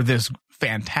deep or this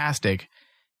fantastic.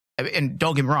 And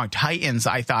don't get me wrong, Titans,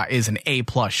 I thought, is an A+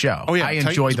 show. Oh, yeah, I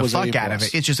enjoyed the fuck out of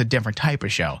it. It's just a different type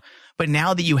of show. But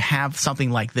now that you have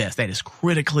something like this that is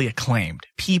critically acclaimed,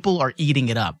 people are eating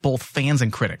it up, both fans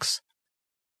and critics.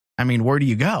 I mean, where do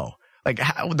you go? Like,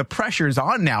 the pressure is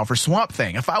on now for Swamp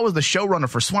Thing. If I was the showrunner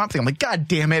for Swamp Thing, I'm like, God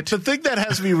damn it. The thing that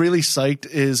has me really psyched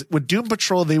is with Doom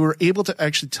Patrol, they were able to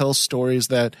actually tell stories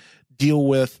that deal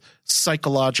with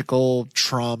psychological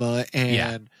trauma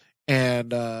and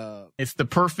it's the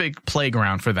perfect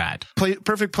playground for that.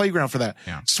 Perfect playground for that.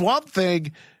 Yeah. Swamp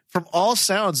Thing, from all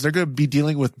sounds, they're going to be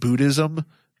dealing with Buddhism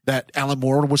that Alan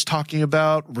Moore was talking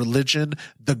about, religion,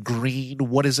 the green,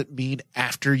 what does it mean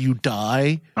after you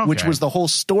die, which was the whole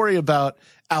story about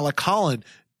Alec Holland.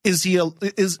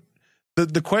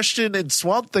 The question in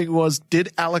Swamp Thing was,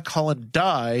 did Alec Holland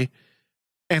die,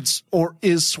 or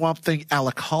is Swamp Thing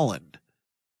Alec Holland?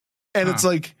 And it's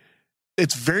like,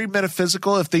 it's very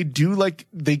metaphysical. If they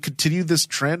they continue this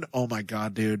trend, oh my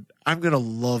God, dude, I'm going to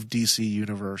love DC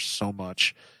Universe so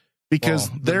much. Because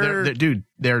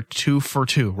they're 2 for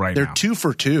 2 right now. They're 2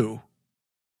 for 2.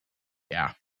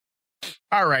 Yeah.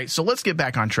 All right, so let's get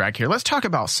back on track here. Let's talk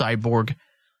about Cyborg.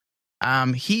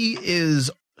 He is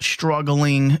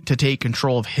struggling to take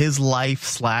control of his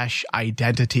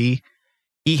life/identity.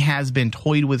 He has been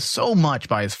toyed with so much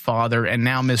by his father and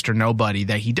now Mr. Nobody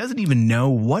that he doesn't even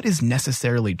know what is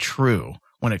necessarily true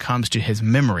when it comes to his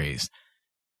memories.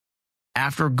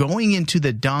 After going into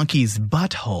the donkey's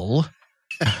butthole,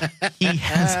 he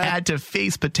has had to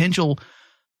face potential,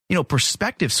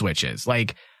 perspective switches,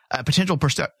 like a potential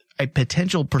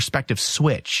perspective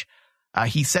switch.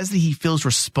 He says that he feels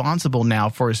responsible now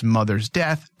for his mother's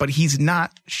death, but he's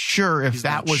not sure if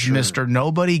that was Mr.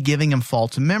 Nobody giving him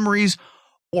false memories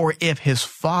or if his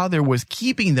father was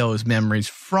keeping those memories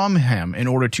from him in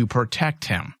order to protect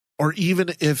him. Or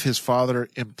even if his father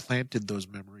implanted those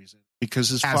memories in. Because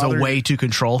his father, as a way to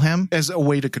control him? As a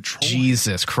way to control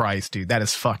Jesus Christ, dude. That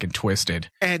is fucking twisted.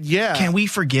 And yeah. Can we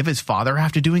forgive his father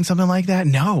after doing something like that?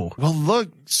 No. Well, look,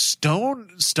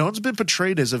 Stone's been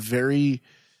portrayed as a very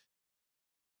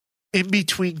in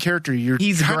between character.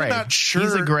 He's kind of gray. not sure.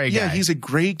 He's a gray guy. Yeah, he's a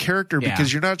gray character Yeah.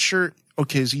 because you're not sure.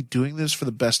 Okay, is he doing this for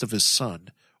the best of his son,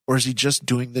 or is he just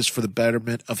doing this for the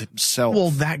betterment of himself? Well,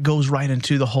 that goes right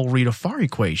into the whole Rita Farr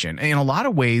equation. In a lot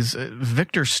of ways,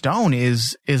 Victor Stone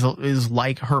is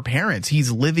like her parents.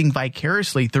 He's living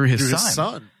vicariously through his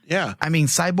son. Yeah. I mean,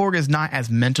 Cyborg is not as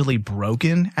mentally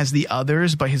broken as the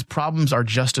others, but his problems are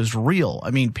just as real.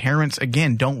 I mean, parents,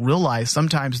 again, don't realize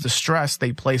sometimes the stress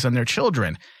they place on their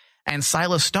children. And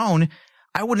Silas Stone,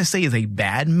 I wouldn't say is a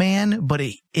bad man, but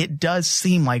it does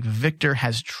seem like Victor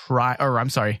has tried, or I'm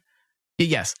sorry.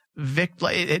 Yes,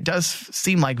 it does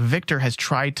seem like Victor has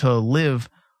tried to live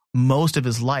most of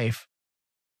his life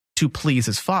to please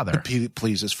his father.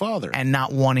 Please his father. And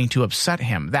not wanting to upset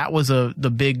him. That was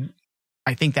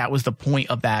I think that was the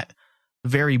point of that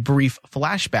very brief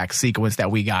flashback sequence that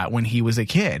we got when he was a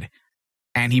kid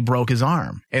and he broke his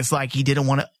arm. It's like he didn't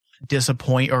want to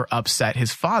disappoint or upset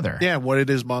his father. Yeah, what did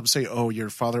his mom say? Oh, your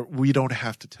father, we don't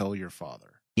have to tell your father.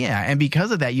 Yeah, and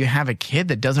because of that, you have a kid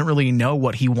that doesn't really know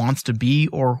what he wants to be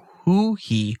or who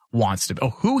he wants to be, or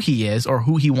who he is or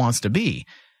who he wants to be.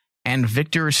 And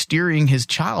Victor is steering his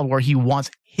child where he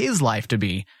wants his life to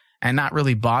be and not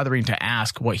really bothering to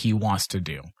ask what he wants to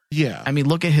do. Yeah. I mean,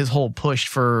 look at his whole push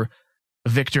for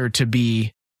Victor to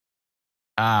be,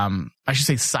 I should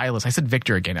say Silas. I said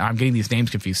Victor again. I'm getting these names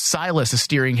confused. Silas is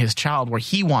steering his child where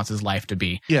he wants his life to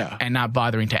be. Yeah. And not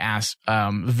bothering to ask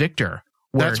Victor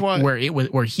where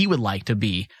he would like to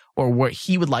be or what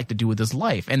he would like to do with his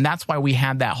life. And that's why we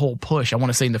had that whole push, I want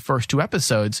to say in the first 2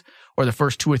 episodes or the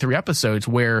first 2 or 3 episodes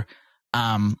where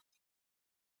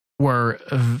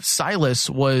Silas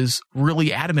was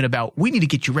really adamant about, we need to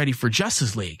get you ready for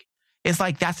Justice League. It's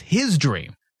like, that's his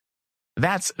dream.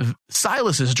 That's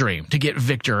Silas's dream to get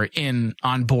Victor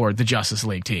on board the Justice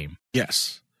League team.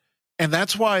 Yes. And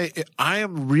that's why I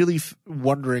am really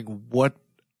wondering what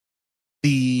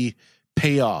the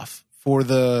payoff for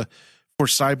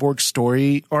Cyborg's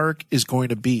story arc is going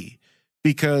to be,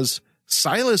 because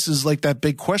Silas is like that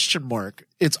big question mark.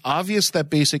 It's obvious that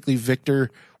basically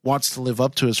Victor wants to live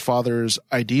up to his father's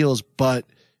ideals, but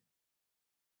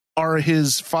are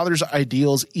his father's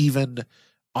ideals even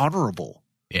honorable?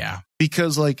 Yeah.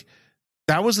 Because like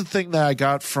that was the thing that I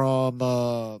got from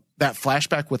that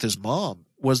flashback with his mom,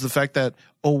 was the fact that,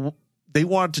 they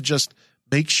wanted to just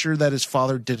make sure that his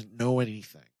father didn't know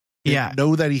anything. Didn't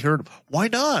know that he heard him. Why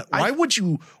not? Why would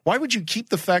you keep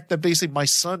the fact that basically my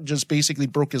son just basically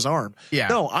broke his arm? Yeah.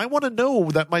 No, I want to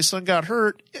know that my son got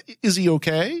hurt. Is he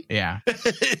okay? Yeah.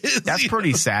 That's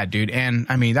pretty sad, dude. And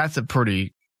I mean, that's a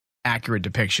pretty accurate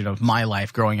depiction of my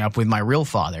life growing up with my real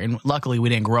father. And luckily we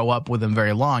didn't grow up with him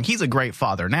very long. He's a great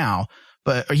father now,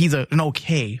 but he's an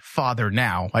okay father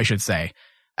now, I should say.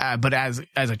 But as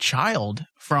a child,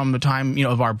 from the time,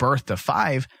 of our birth to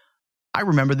 5, I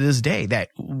remember to this day that,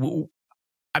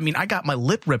 I got my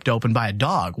lip ripped open by a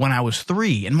dog when I was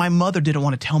 3, and my mother didn't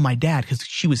want to tell my dad because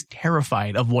she was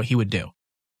terrified of what he would do.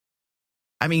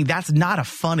 I mean, that's not a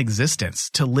fun existence,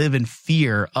 to live in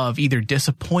fear of either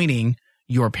disappointing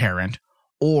your parent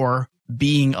or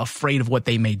being afraid of what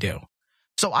they may do.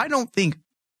 So I don't think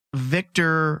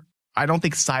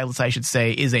Silas, I should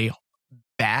say, is a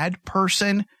bad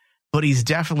person, but he's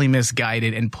definitely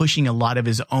misguided and pushing a lot of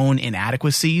his own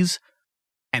inadequacies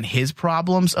and his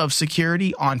problems of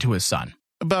security onto his son.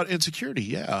 About insecurity,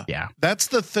 yeah. Yeah. That's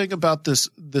the thing about this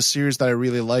series that I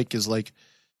really like, is like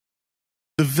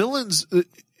the villains,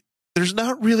 there's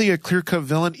not really a clear-cut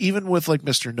villain, even with like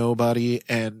Mr. Nobody,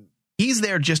 and he's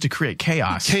there just to create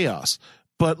chaos.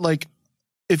 But like,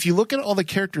 if you look at all the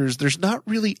characters, there's not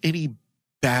really any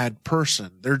bad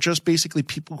person. They're just basically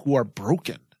people who are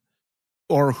broken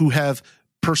or who have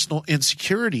personal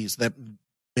insecurities that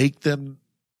make them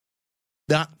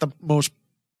not the most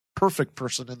perfect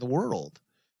person in the world.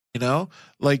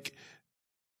 Like,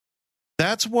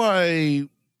 that's why,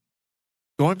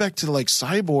 going back to like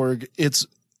Cyborg, it's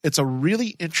a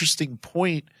really interesting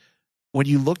point when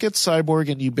you look at Cyborg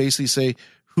and you basically say,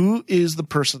 who is the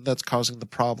person that's causing the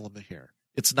problem here?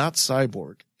 It's not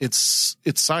Cyborg. It's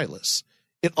Silas.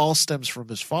 It all stems from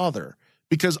his father,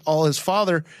 because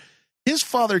his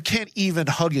father can't even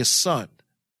hug his son.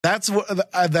 That's what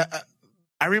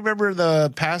I remember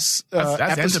the past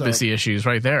that's intimacy issues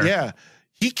right there. Yeah.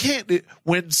 He can't,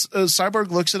 when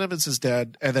Cyborg looks at him and says,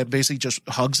 Dad, and then basically just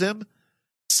hugs him,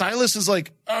 Silas is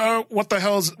like, what the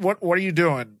hell what are you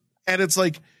doing? And it's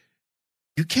like,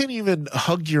 you can't even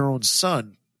hug your own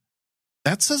son.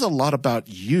 That says a lot about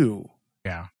you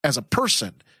as a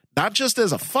person, not just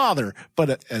as a father,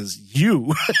 but as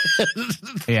you.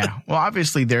 Yeah. Well,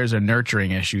 obviously there's a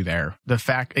nurturing issue there. The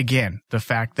fact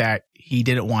that he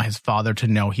didn't want his father to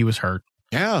know he was hurt.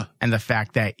 Yeah. And the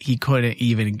fact that he couldn't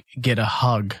even get a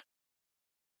hug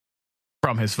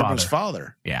from his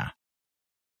father. Yeah.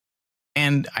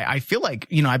 And I feel like,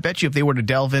 I bet you if they were to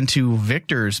delve into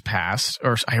Victor's past,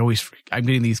 or I'm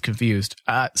getting these confused,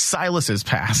 Silas's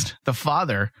past, the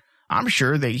father, I'm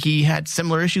sure that he had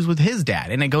similar issues with his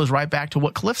dad. And it goes right back to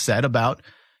what Cliff said about,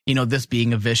 this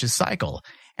being a vicious cycle.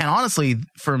 And honestly,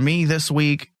 for me this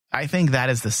week, I think that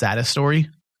is the saddest story,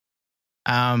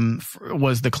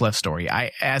 was the Cliff story.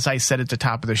 As I said at the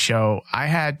top of the show, I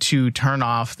had to turn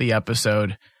off the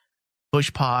episode,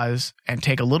 push pause, and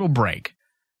take a little break.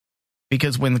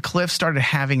 Because when Cliff started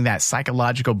having that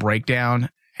psychological breakdown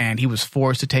and he was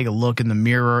forced to take a look in the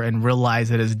mirror and realize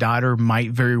that his daughter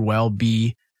might very well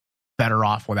be better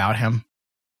off without him.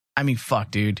 I mean,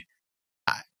 fuck, dude.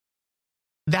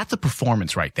 That's a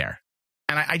performance right there.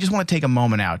 And I just want to take a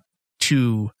moment out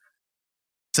to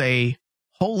say,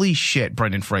 holy shit,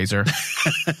 Brendan Fraser.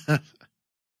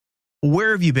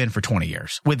 Where have you been for 20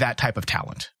 years with that type of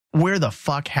talent? Where the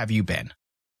fuck have you been?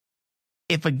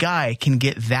 If a guy can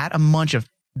get that amount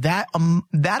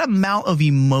of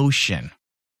emotion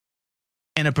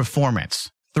in a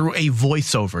performance through a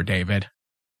voiceover, David,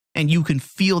 and you can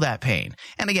feel that pain.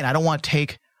 And again, I don't want to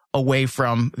take away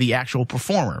from the actual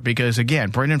performer because,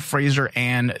 again, Brendan Fraser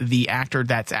and the actor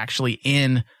that's actually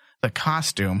in the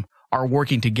costume are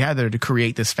working together to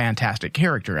create this fantastic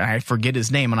character. And I forget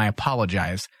his name, and I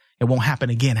apologize. It won't happen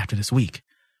again after this week.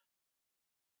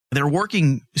 They're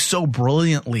working so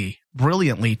brilliantly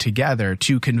together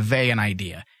to convey an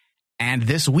idea. And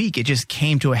this week, it just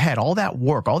came to a head. All that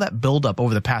work, all that buildup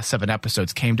over the past 7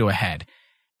 episodes came to a head.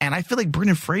 And I feel like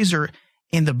Brendan Fraser,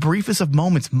 in the briefest of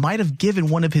moments, might have given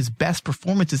one of his best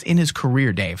performances in his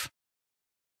career, Dave.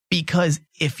 Because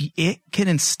if it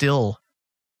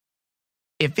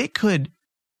could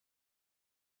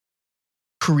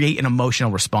create an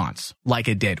emotional response like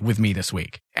it did with me this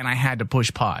week, and I had to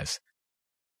push pause,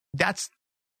 that's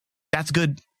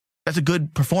good. That's a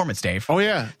good performance, Dave. Oh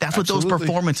yeah. That's absolutely what those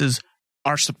performances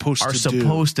are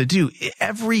supposed to do.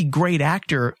 Every great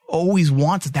actor always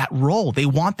wants that role. They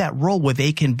want that role where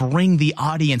they can bring the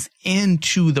audience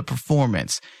into the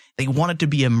performance. They want it to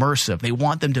be immersive. They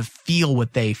want them to feel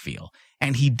what they feel.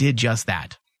 And he did just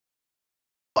that.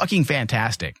 Fucking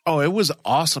fantastic. Oh, it was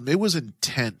awesome. It was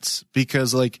intense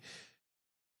because,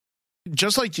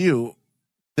 just like you,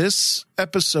 this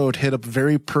episode hit a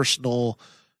very personal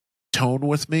tone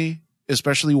with me,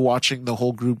 especially watching the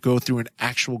whole group go through an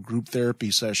actual group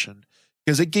therapy session,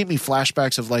 because it gave me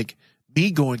flashbacks of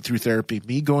me going through therapy,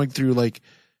 me going through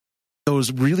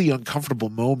those really uncomfortable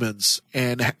moments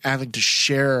and having to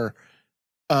share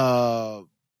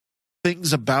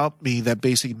things about me that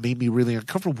basically made me really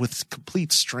uncomfortable with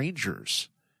complete strangers.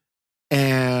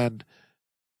 And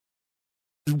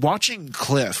watching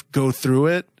Cliff go through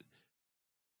it,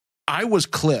 I was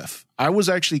Cliff. I was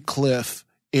actually Cliff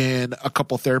in a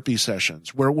couple therapy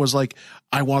sessions where it was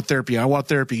I want therapy. I want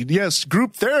therapy. Yes,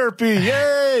 group therapy.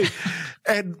 Yay.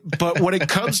 But when it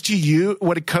comes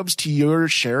to your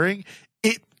sharing,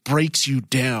 it breaks you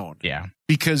down. Yeah.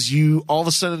 Because you all of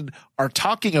a sudden are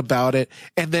talking about it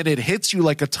and then it hits you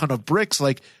like a ton of bricks.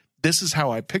 This is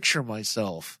how I picture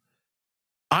myself.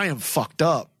 I am fucked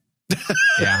up.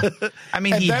 Yeah. I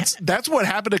mean, that's what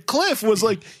happened to Cliff was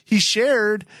he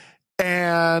shared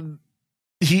and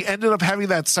he ended up having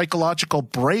that psychological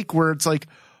break where it's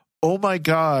oh my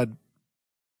God,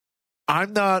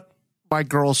 I'm not my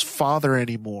girl's father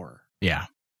anymore. Yeah.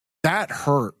 That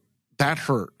hurt.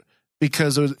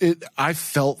 Because I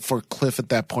felt for Cliff at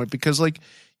that point because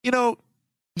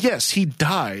yes, he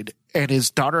died and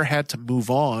his daughter had to move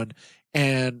on,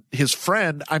 and his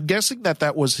friend, I'm guessing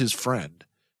that was his friend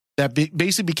that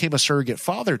basically became a surrogate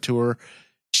father to her.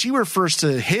 She refers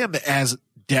to him as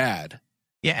dad.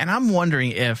 Yeah, and I'm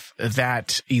wondering if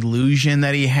that illusion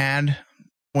that he had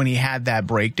when he had that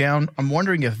breakdown, I'm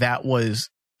wondering if that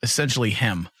was essentially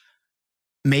him.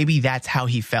 Maybe that's how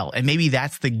he felt. And maybe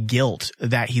that's the guilt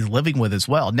that he's living with as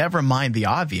well. Never mind the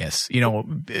obvious,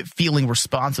 feeling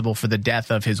responsible for the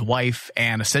death of his wife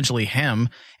and essentially him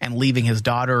and leaving his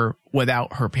daughter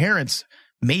without her parents.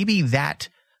 Maybe that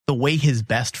the way his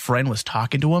best friend was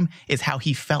talking to him is how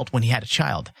he felt when he had a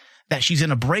child. That she's going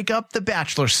to break up the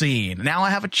Bachelor scene. Now I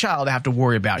have a child I have to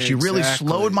worry about. Exactly. She really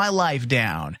slowed my life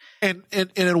down. And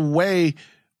in a way,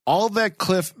 all that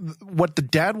Cliff, what the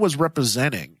dad was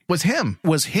representing was him.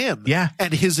 Yeah.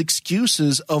 And his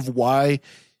excuses of what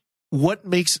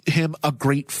makes him a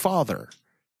great father.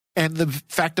 And the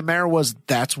fact of the matter was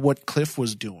that's what Cliff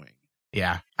was doing.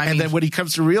 Yeah. And then when he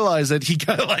comes to realize that, he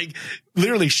kind of like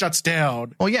literally shuts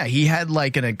down. Well, yeah, he had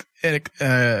like an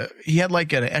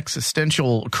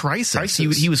existential crisis.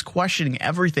 He was questioning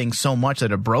everything so much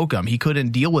that it broke him. He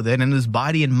couldn't deal with it, and his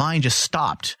body and mind just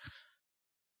stopped.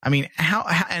 I mean,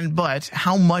 but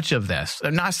how much of this,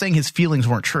 I'm not saying his feelings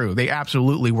weren't true. They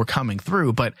absolutely were coming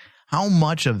through, but how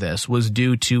much of this was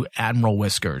due to Admiral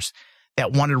Whiskers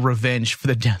that wanted revenge for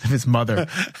the death of his mother?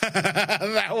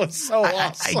 That was so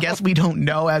awesome. I guess we don't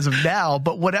know as of now,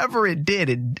 but whatever it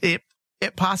did, it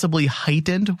possibly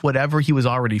heightened whatever he was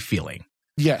already feeling.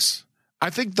 Yes. I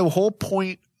think the whole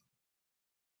point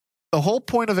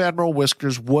of Admiral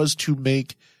Whiskers was to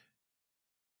make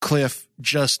Cliff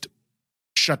just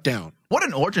shut down. What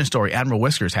an origin story Admiral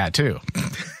Whiskers had too.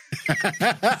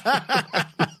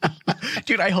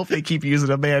 Dude, I hope they keep using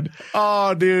him, man.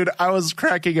 Oh, dude, I was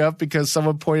cracking up because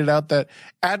someone pointed out that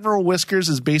Admiral Whiskers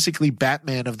is basically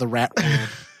Batman of the Rat World.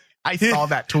 I saw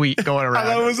that tweet going around.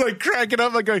 I was like cracking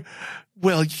up, like going,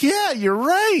 well, yeah, you're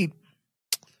right.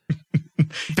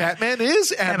 Batman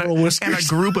is Admiral Whiskers. And a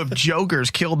group of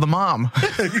jokers killed the mom.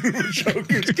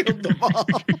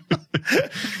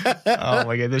 Oh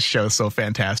my God, this show is so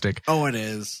fantastic. Oh, it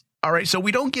is. All right, so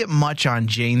we don't get much on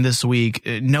Jane this week.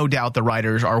 No doubt the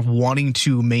writers are wanting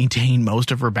to maintain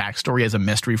most of her backstory as a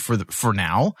mystery for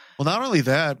now. Well, not only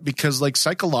that, because like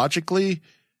psychologically,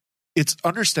 it's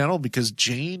understandable because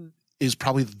Jane is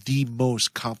probably the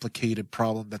most complicated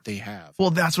problem that they have. Well,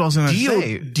 that's what I was going to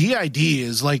say. DID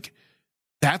is like,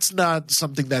 that's not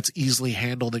something that's easily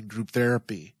handled in group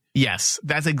therapy. Yes,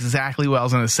 that's exactly what I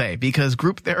was going to say, because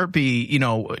group therapy,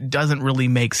 doesn't really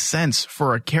make sense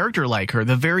for a character like her.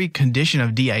 The very condition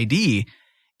of DID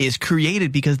is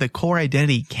created because the core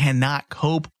identity cannot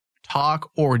cope,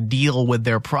 talk, or deal with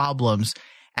their problems.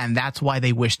 And that's why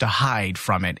they wish to hide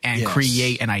from it and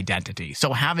create an identity.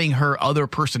 So having her other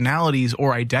personalities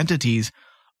or identities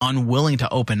unwilling to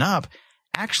open up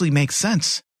actually makes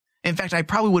sense. In fact, I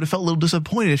probably would have felt a little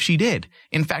disappointed if she did.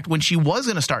 In fact, when she was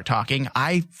going to start talking,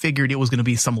 I figured it was going to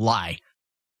be some lie,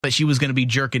 that she was going to be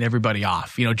jerking everybody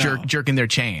off, jerking their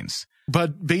chains.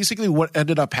 But basically what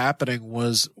ended up happening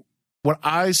was what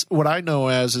I know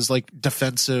as is like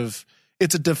defensive.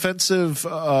 It's a defensive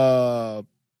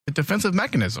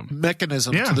mechanism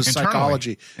to the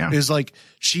psychology. Is like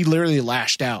she literally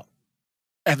lashed out,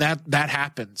 and that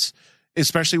happens,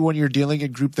 especially when you're dealing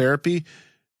in group therapy.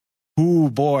 Ooh,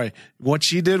 boy. What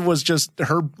she did was just,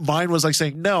 her mind was like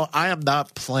saying, no, I am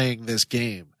not playing this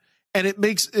game. And it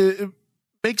makes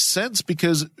sense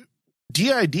because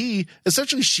DID,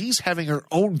 essentially she's having her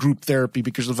own group therapy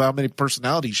because of how many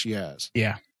personalities she has.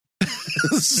 Yeah.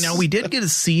 Now, we did get a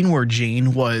scene where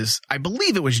Jane was, I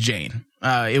believe it was Jane.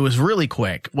 It was really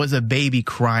quick, was a baby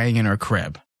crying in her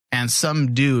crib. And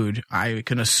some dude, I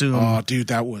can assume. Oh, dude,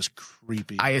 that was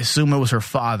creepy. I assume it was her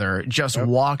father, just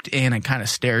walked in and kind of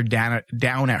stared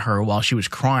down at her while she was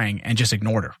crying and just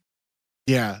ignored her.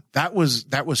 Yeah, that was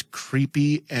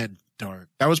creepy and dark.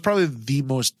 That was probably the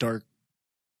most dark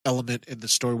element in the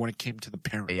story when it came to the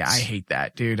parents. Yeah, I hate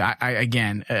that, dude. I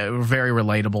again, very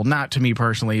relatable. Not to me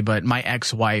personally, but my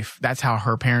ex-wife, that's how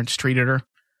her parents treated her.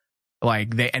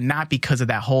 And not because of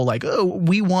that whole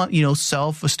we want,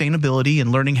 self-sustainability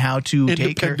and learning how to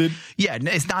take care. Yeah,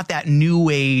 it's not that new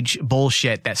age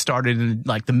bullshit that started in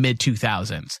the mid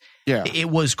 2000s. Yeah. It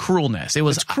was cruelness. It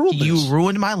was cruelness. You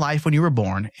ruined my life when you were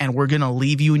born, and we're going to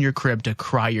leave you in your crib to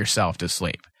cry yourself to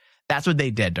sleep. That's what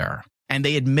they did to her. And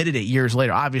they admitted it years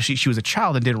later. Obviously, she was a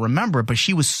child and didn't remember, but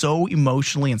she was so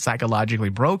emotionally and psychologically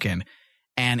broken.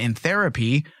 And in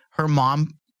therapy, her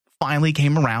mom finally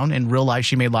came around and realized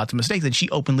she made lots of mistakes, and she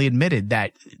openly admitted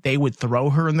that they would throw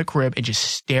her in the crib and just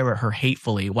stare at her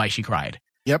hatefully while she cried.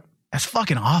 Yep. That's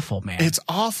fucking awful, man. It's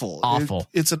awful. Awful.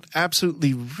 It's an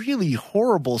absolutely really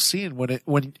horrible scene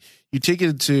when you take it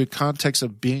into context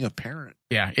of being a parent.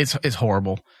 Yeah, it's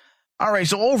horrible. All right,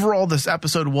 so overall, this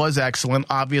episode was excellent.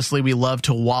 Obviously, we love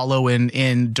to wallow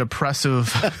in depression,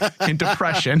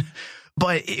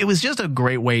 but it was just a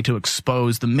great way to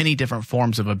expose the many different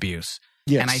forms of abuse.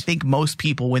 Yes. And I think most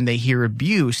people, when they hear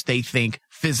abuse, they think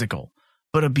physical.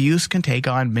 But abuse can take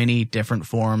on many different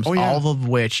forms, all of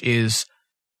which is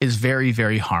very,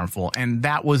 very harmful. And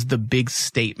that was the big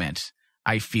statement,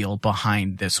 I feel,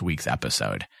 behind this week's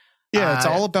episode. Yeah, it's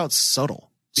all about subtle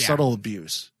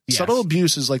abuse. Yes. Subtle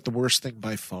abuse is like the worst thing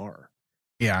by far.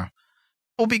 Yeah.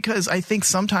 Well, because I think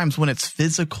sometimes when it's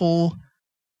physical,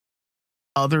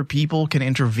 other people can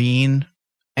intervene.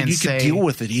 And you can deal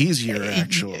with it easier,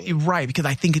 actually. Right, because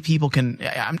I think people can,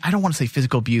 I don't want to say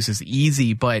physical abuse is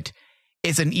easy, but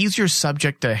it's an easier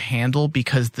subject to handle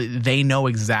because they know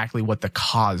exactly what the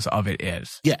cause of it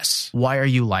is. Yes. Why are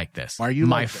you like this? Why are you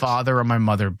my like this? father or my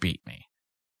mother beat me?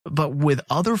 But with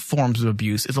other forms of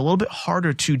abuse, it's a little bit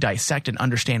harder to dissect and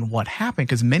understand what happened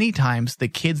because many times the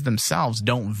kids themselves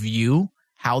don't view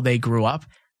how they grew up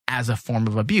as a form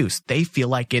of abuse. They feel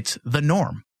like it's the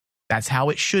norm. That's how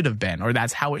it should have been, or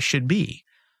that's how it should be.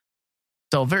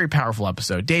 So, very powerful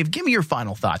episode. Dave, give me your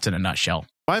final thoughts in a nutshell.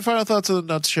 My final thoughts in a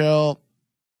nutshell.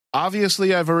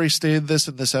 Obviously, I've already stated this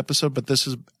in this episode, but this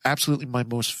is absolutely my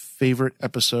most favorite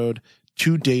episode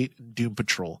to date in Doom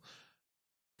Patrol.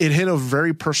 It hit a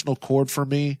very personal chord for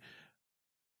me.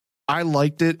 I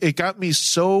liked it. It got me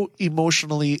so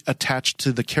emotionally attached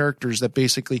to the characters that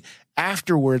basically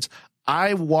afterwards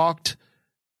I walked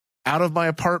out of my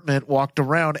apartment, walked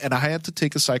around, and I had to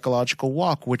take a psychological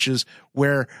walk, which is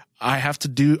where I have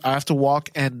to walk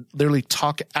and literally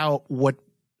talk out what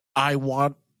I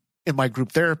want in my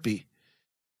group therapy.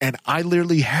 And I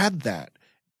literally had that.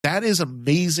 That is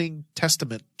amazing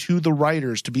testament to the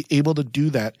writers to be able to do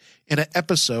that in an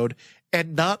episode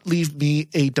and not leave me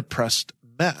a depressed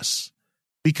mess.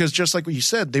 Because just like what you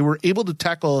said, they were able to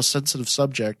tackle a sensitive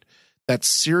subject that's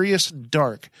serious and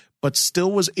dark, but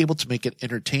still was able to make it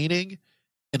entertaining,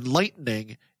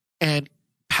 enlightening, and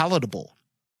palatable.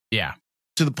 Yeah.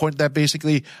 To the point that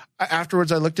basically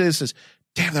afterwards I looked at it and says,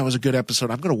 damn, that was a good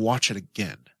episode. I'm going to watch it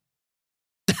again.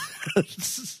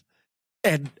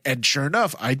 And sure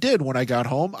enough, I did. When I got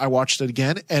home, I watched it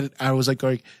again, and I was like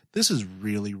going, this is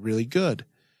really, really good.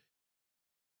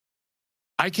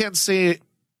 I can't say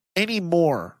any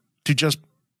more to just,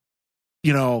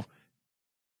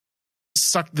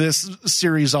 suck this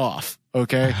series off.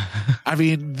 Okay. I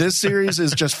mean, this series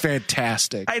is just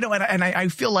fantastic. I know. And I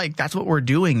feel like that's what we're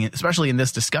doing, especially in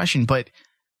this discussion, but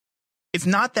it's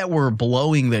not that we're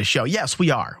blowing the show. Yes, we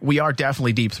are. We are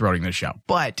definitely deep throating the show,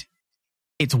 but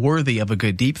it's worthy of a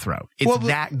good deep throat. It's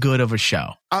that good of a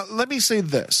show. Let me say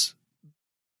this.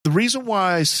 The reason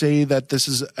why I say that this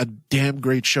is a damn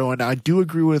great show, and I do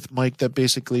agree with Mike that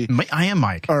basically... I am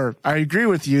Mike. Or I agree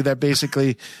with you that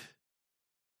basically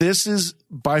this is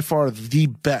by far the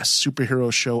best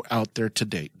superhero show out there to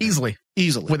date. Easily.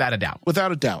 Without a doubt.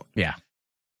 Without a doubt. Yeah.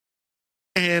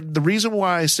 And the reason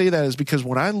why I say that is because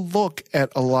when I look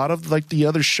at a lot of like the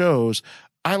other shows,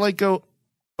 I go,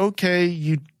 okay,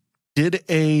 you did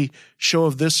a show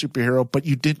of this superhero, but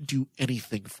you didn't do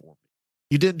anything for me.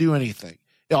 You didn't do anything.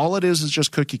 All it is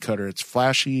just cookie cutter. It's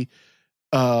flashy.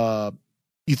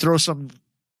 You throw some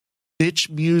bitch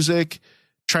music,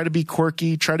 try to be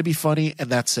quirky, try to be funny, and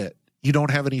that's it. You don't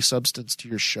have any substance to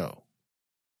your show.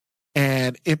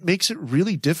 And it makes it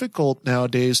really difficult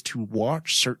nowadays to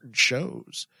watch certain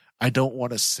shows. I don't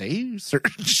want to say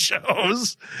certain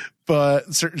shows,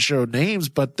 but certain show names,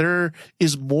 but there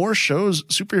is more shows,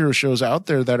 superhero shows out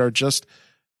there that are just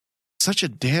such a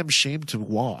damn shame to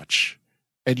watch.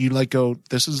 And you go,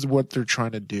 this is what they're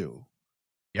trying to do.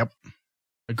 Yep.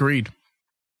 Agreed.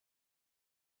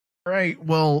 All right.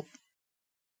 Well,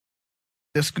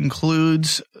 this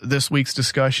concludes this week's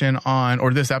discussion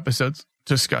this episode's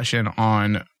discussion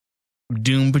on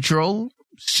Doom Patrol,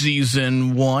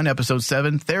 Season 1, Episode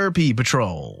 7, Therapy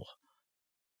Patrol.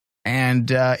 And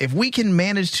if we can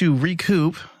manage to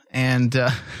recoup and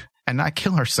not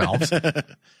kill ourselves,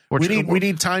 we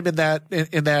need time in that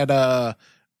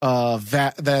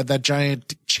that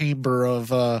giant chamber of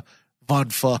Von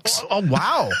Fucks. Oh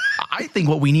wow! I think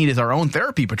what we need is our own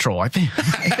therapy patrol. I think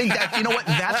that, you know what?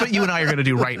 That's what you and I are going to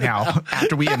do right now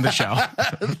after we end the show.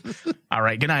 All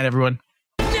right. Good night, everyone.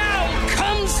 Now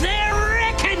comes their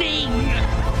reckoning.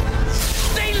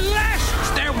 They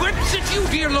lashed their whips at you,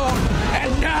 dear Lord,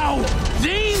 and now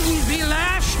they will be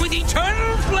lashed with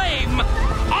eternal flame.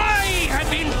 I have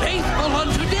been faithful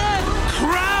unto death.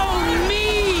 Crown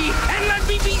me and let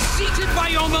me be seated by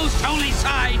your most holy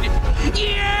side.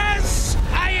 Yeah.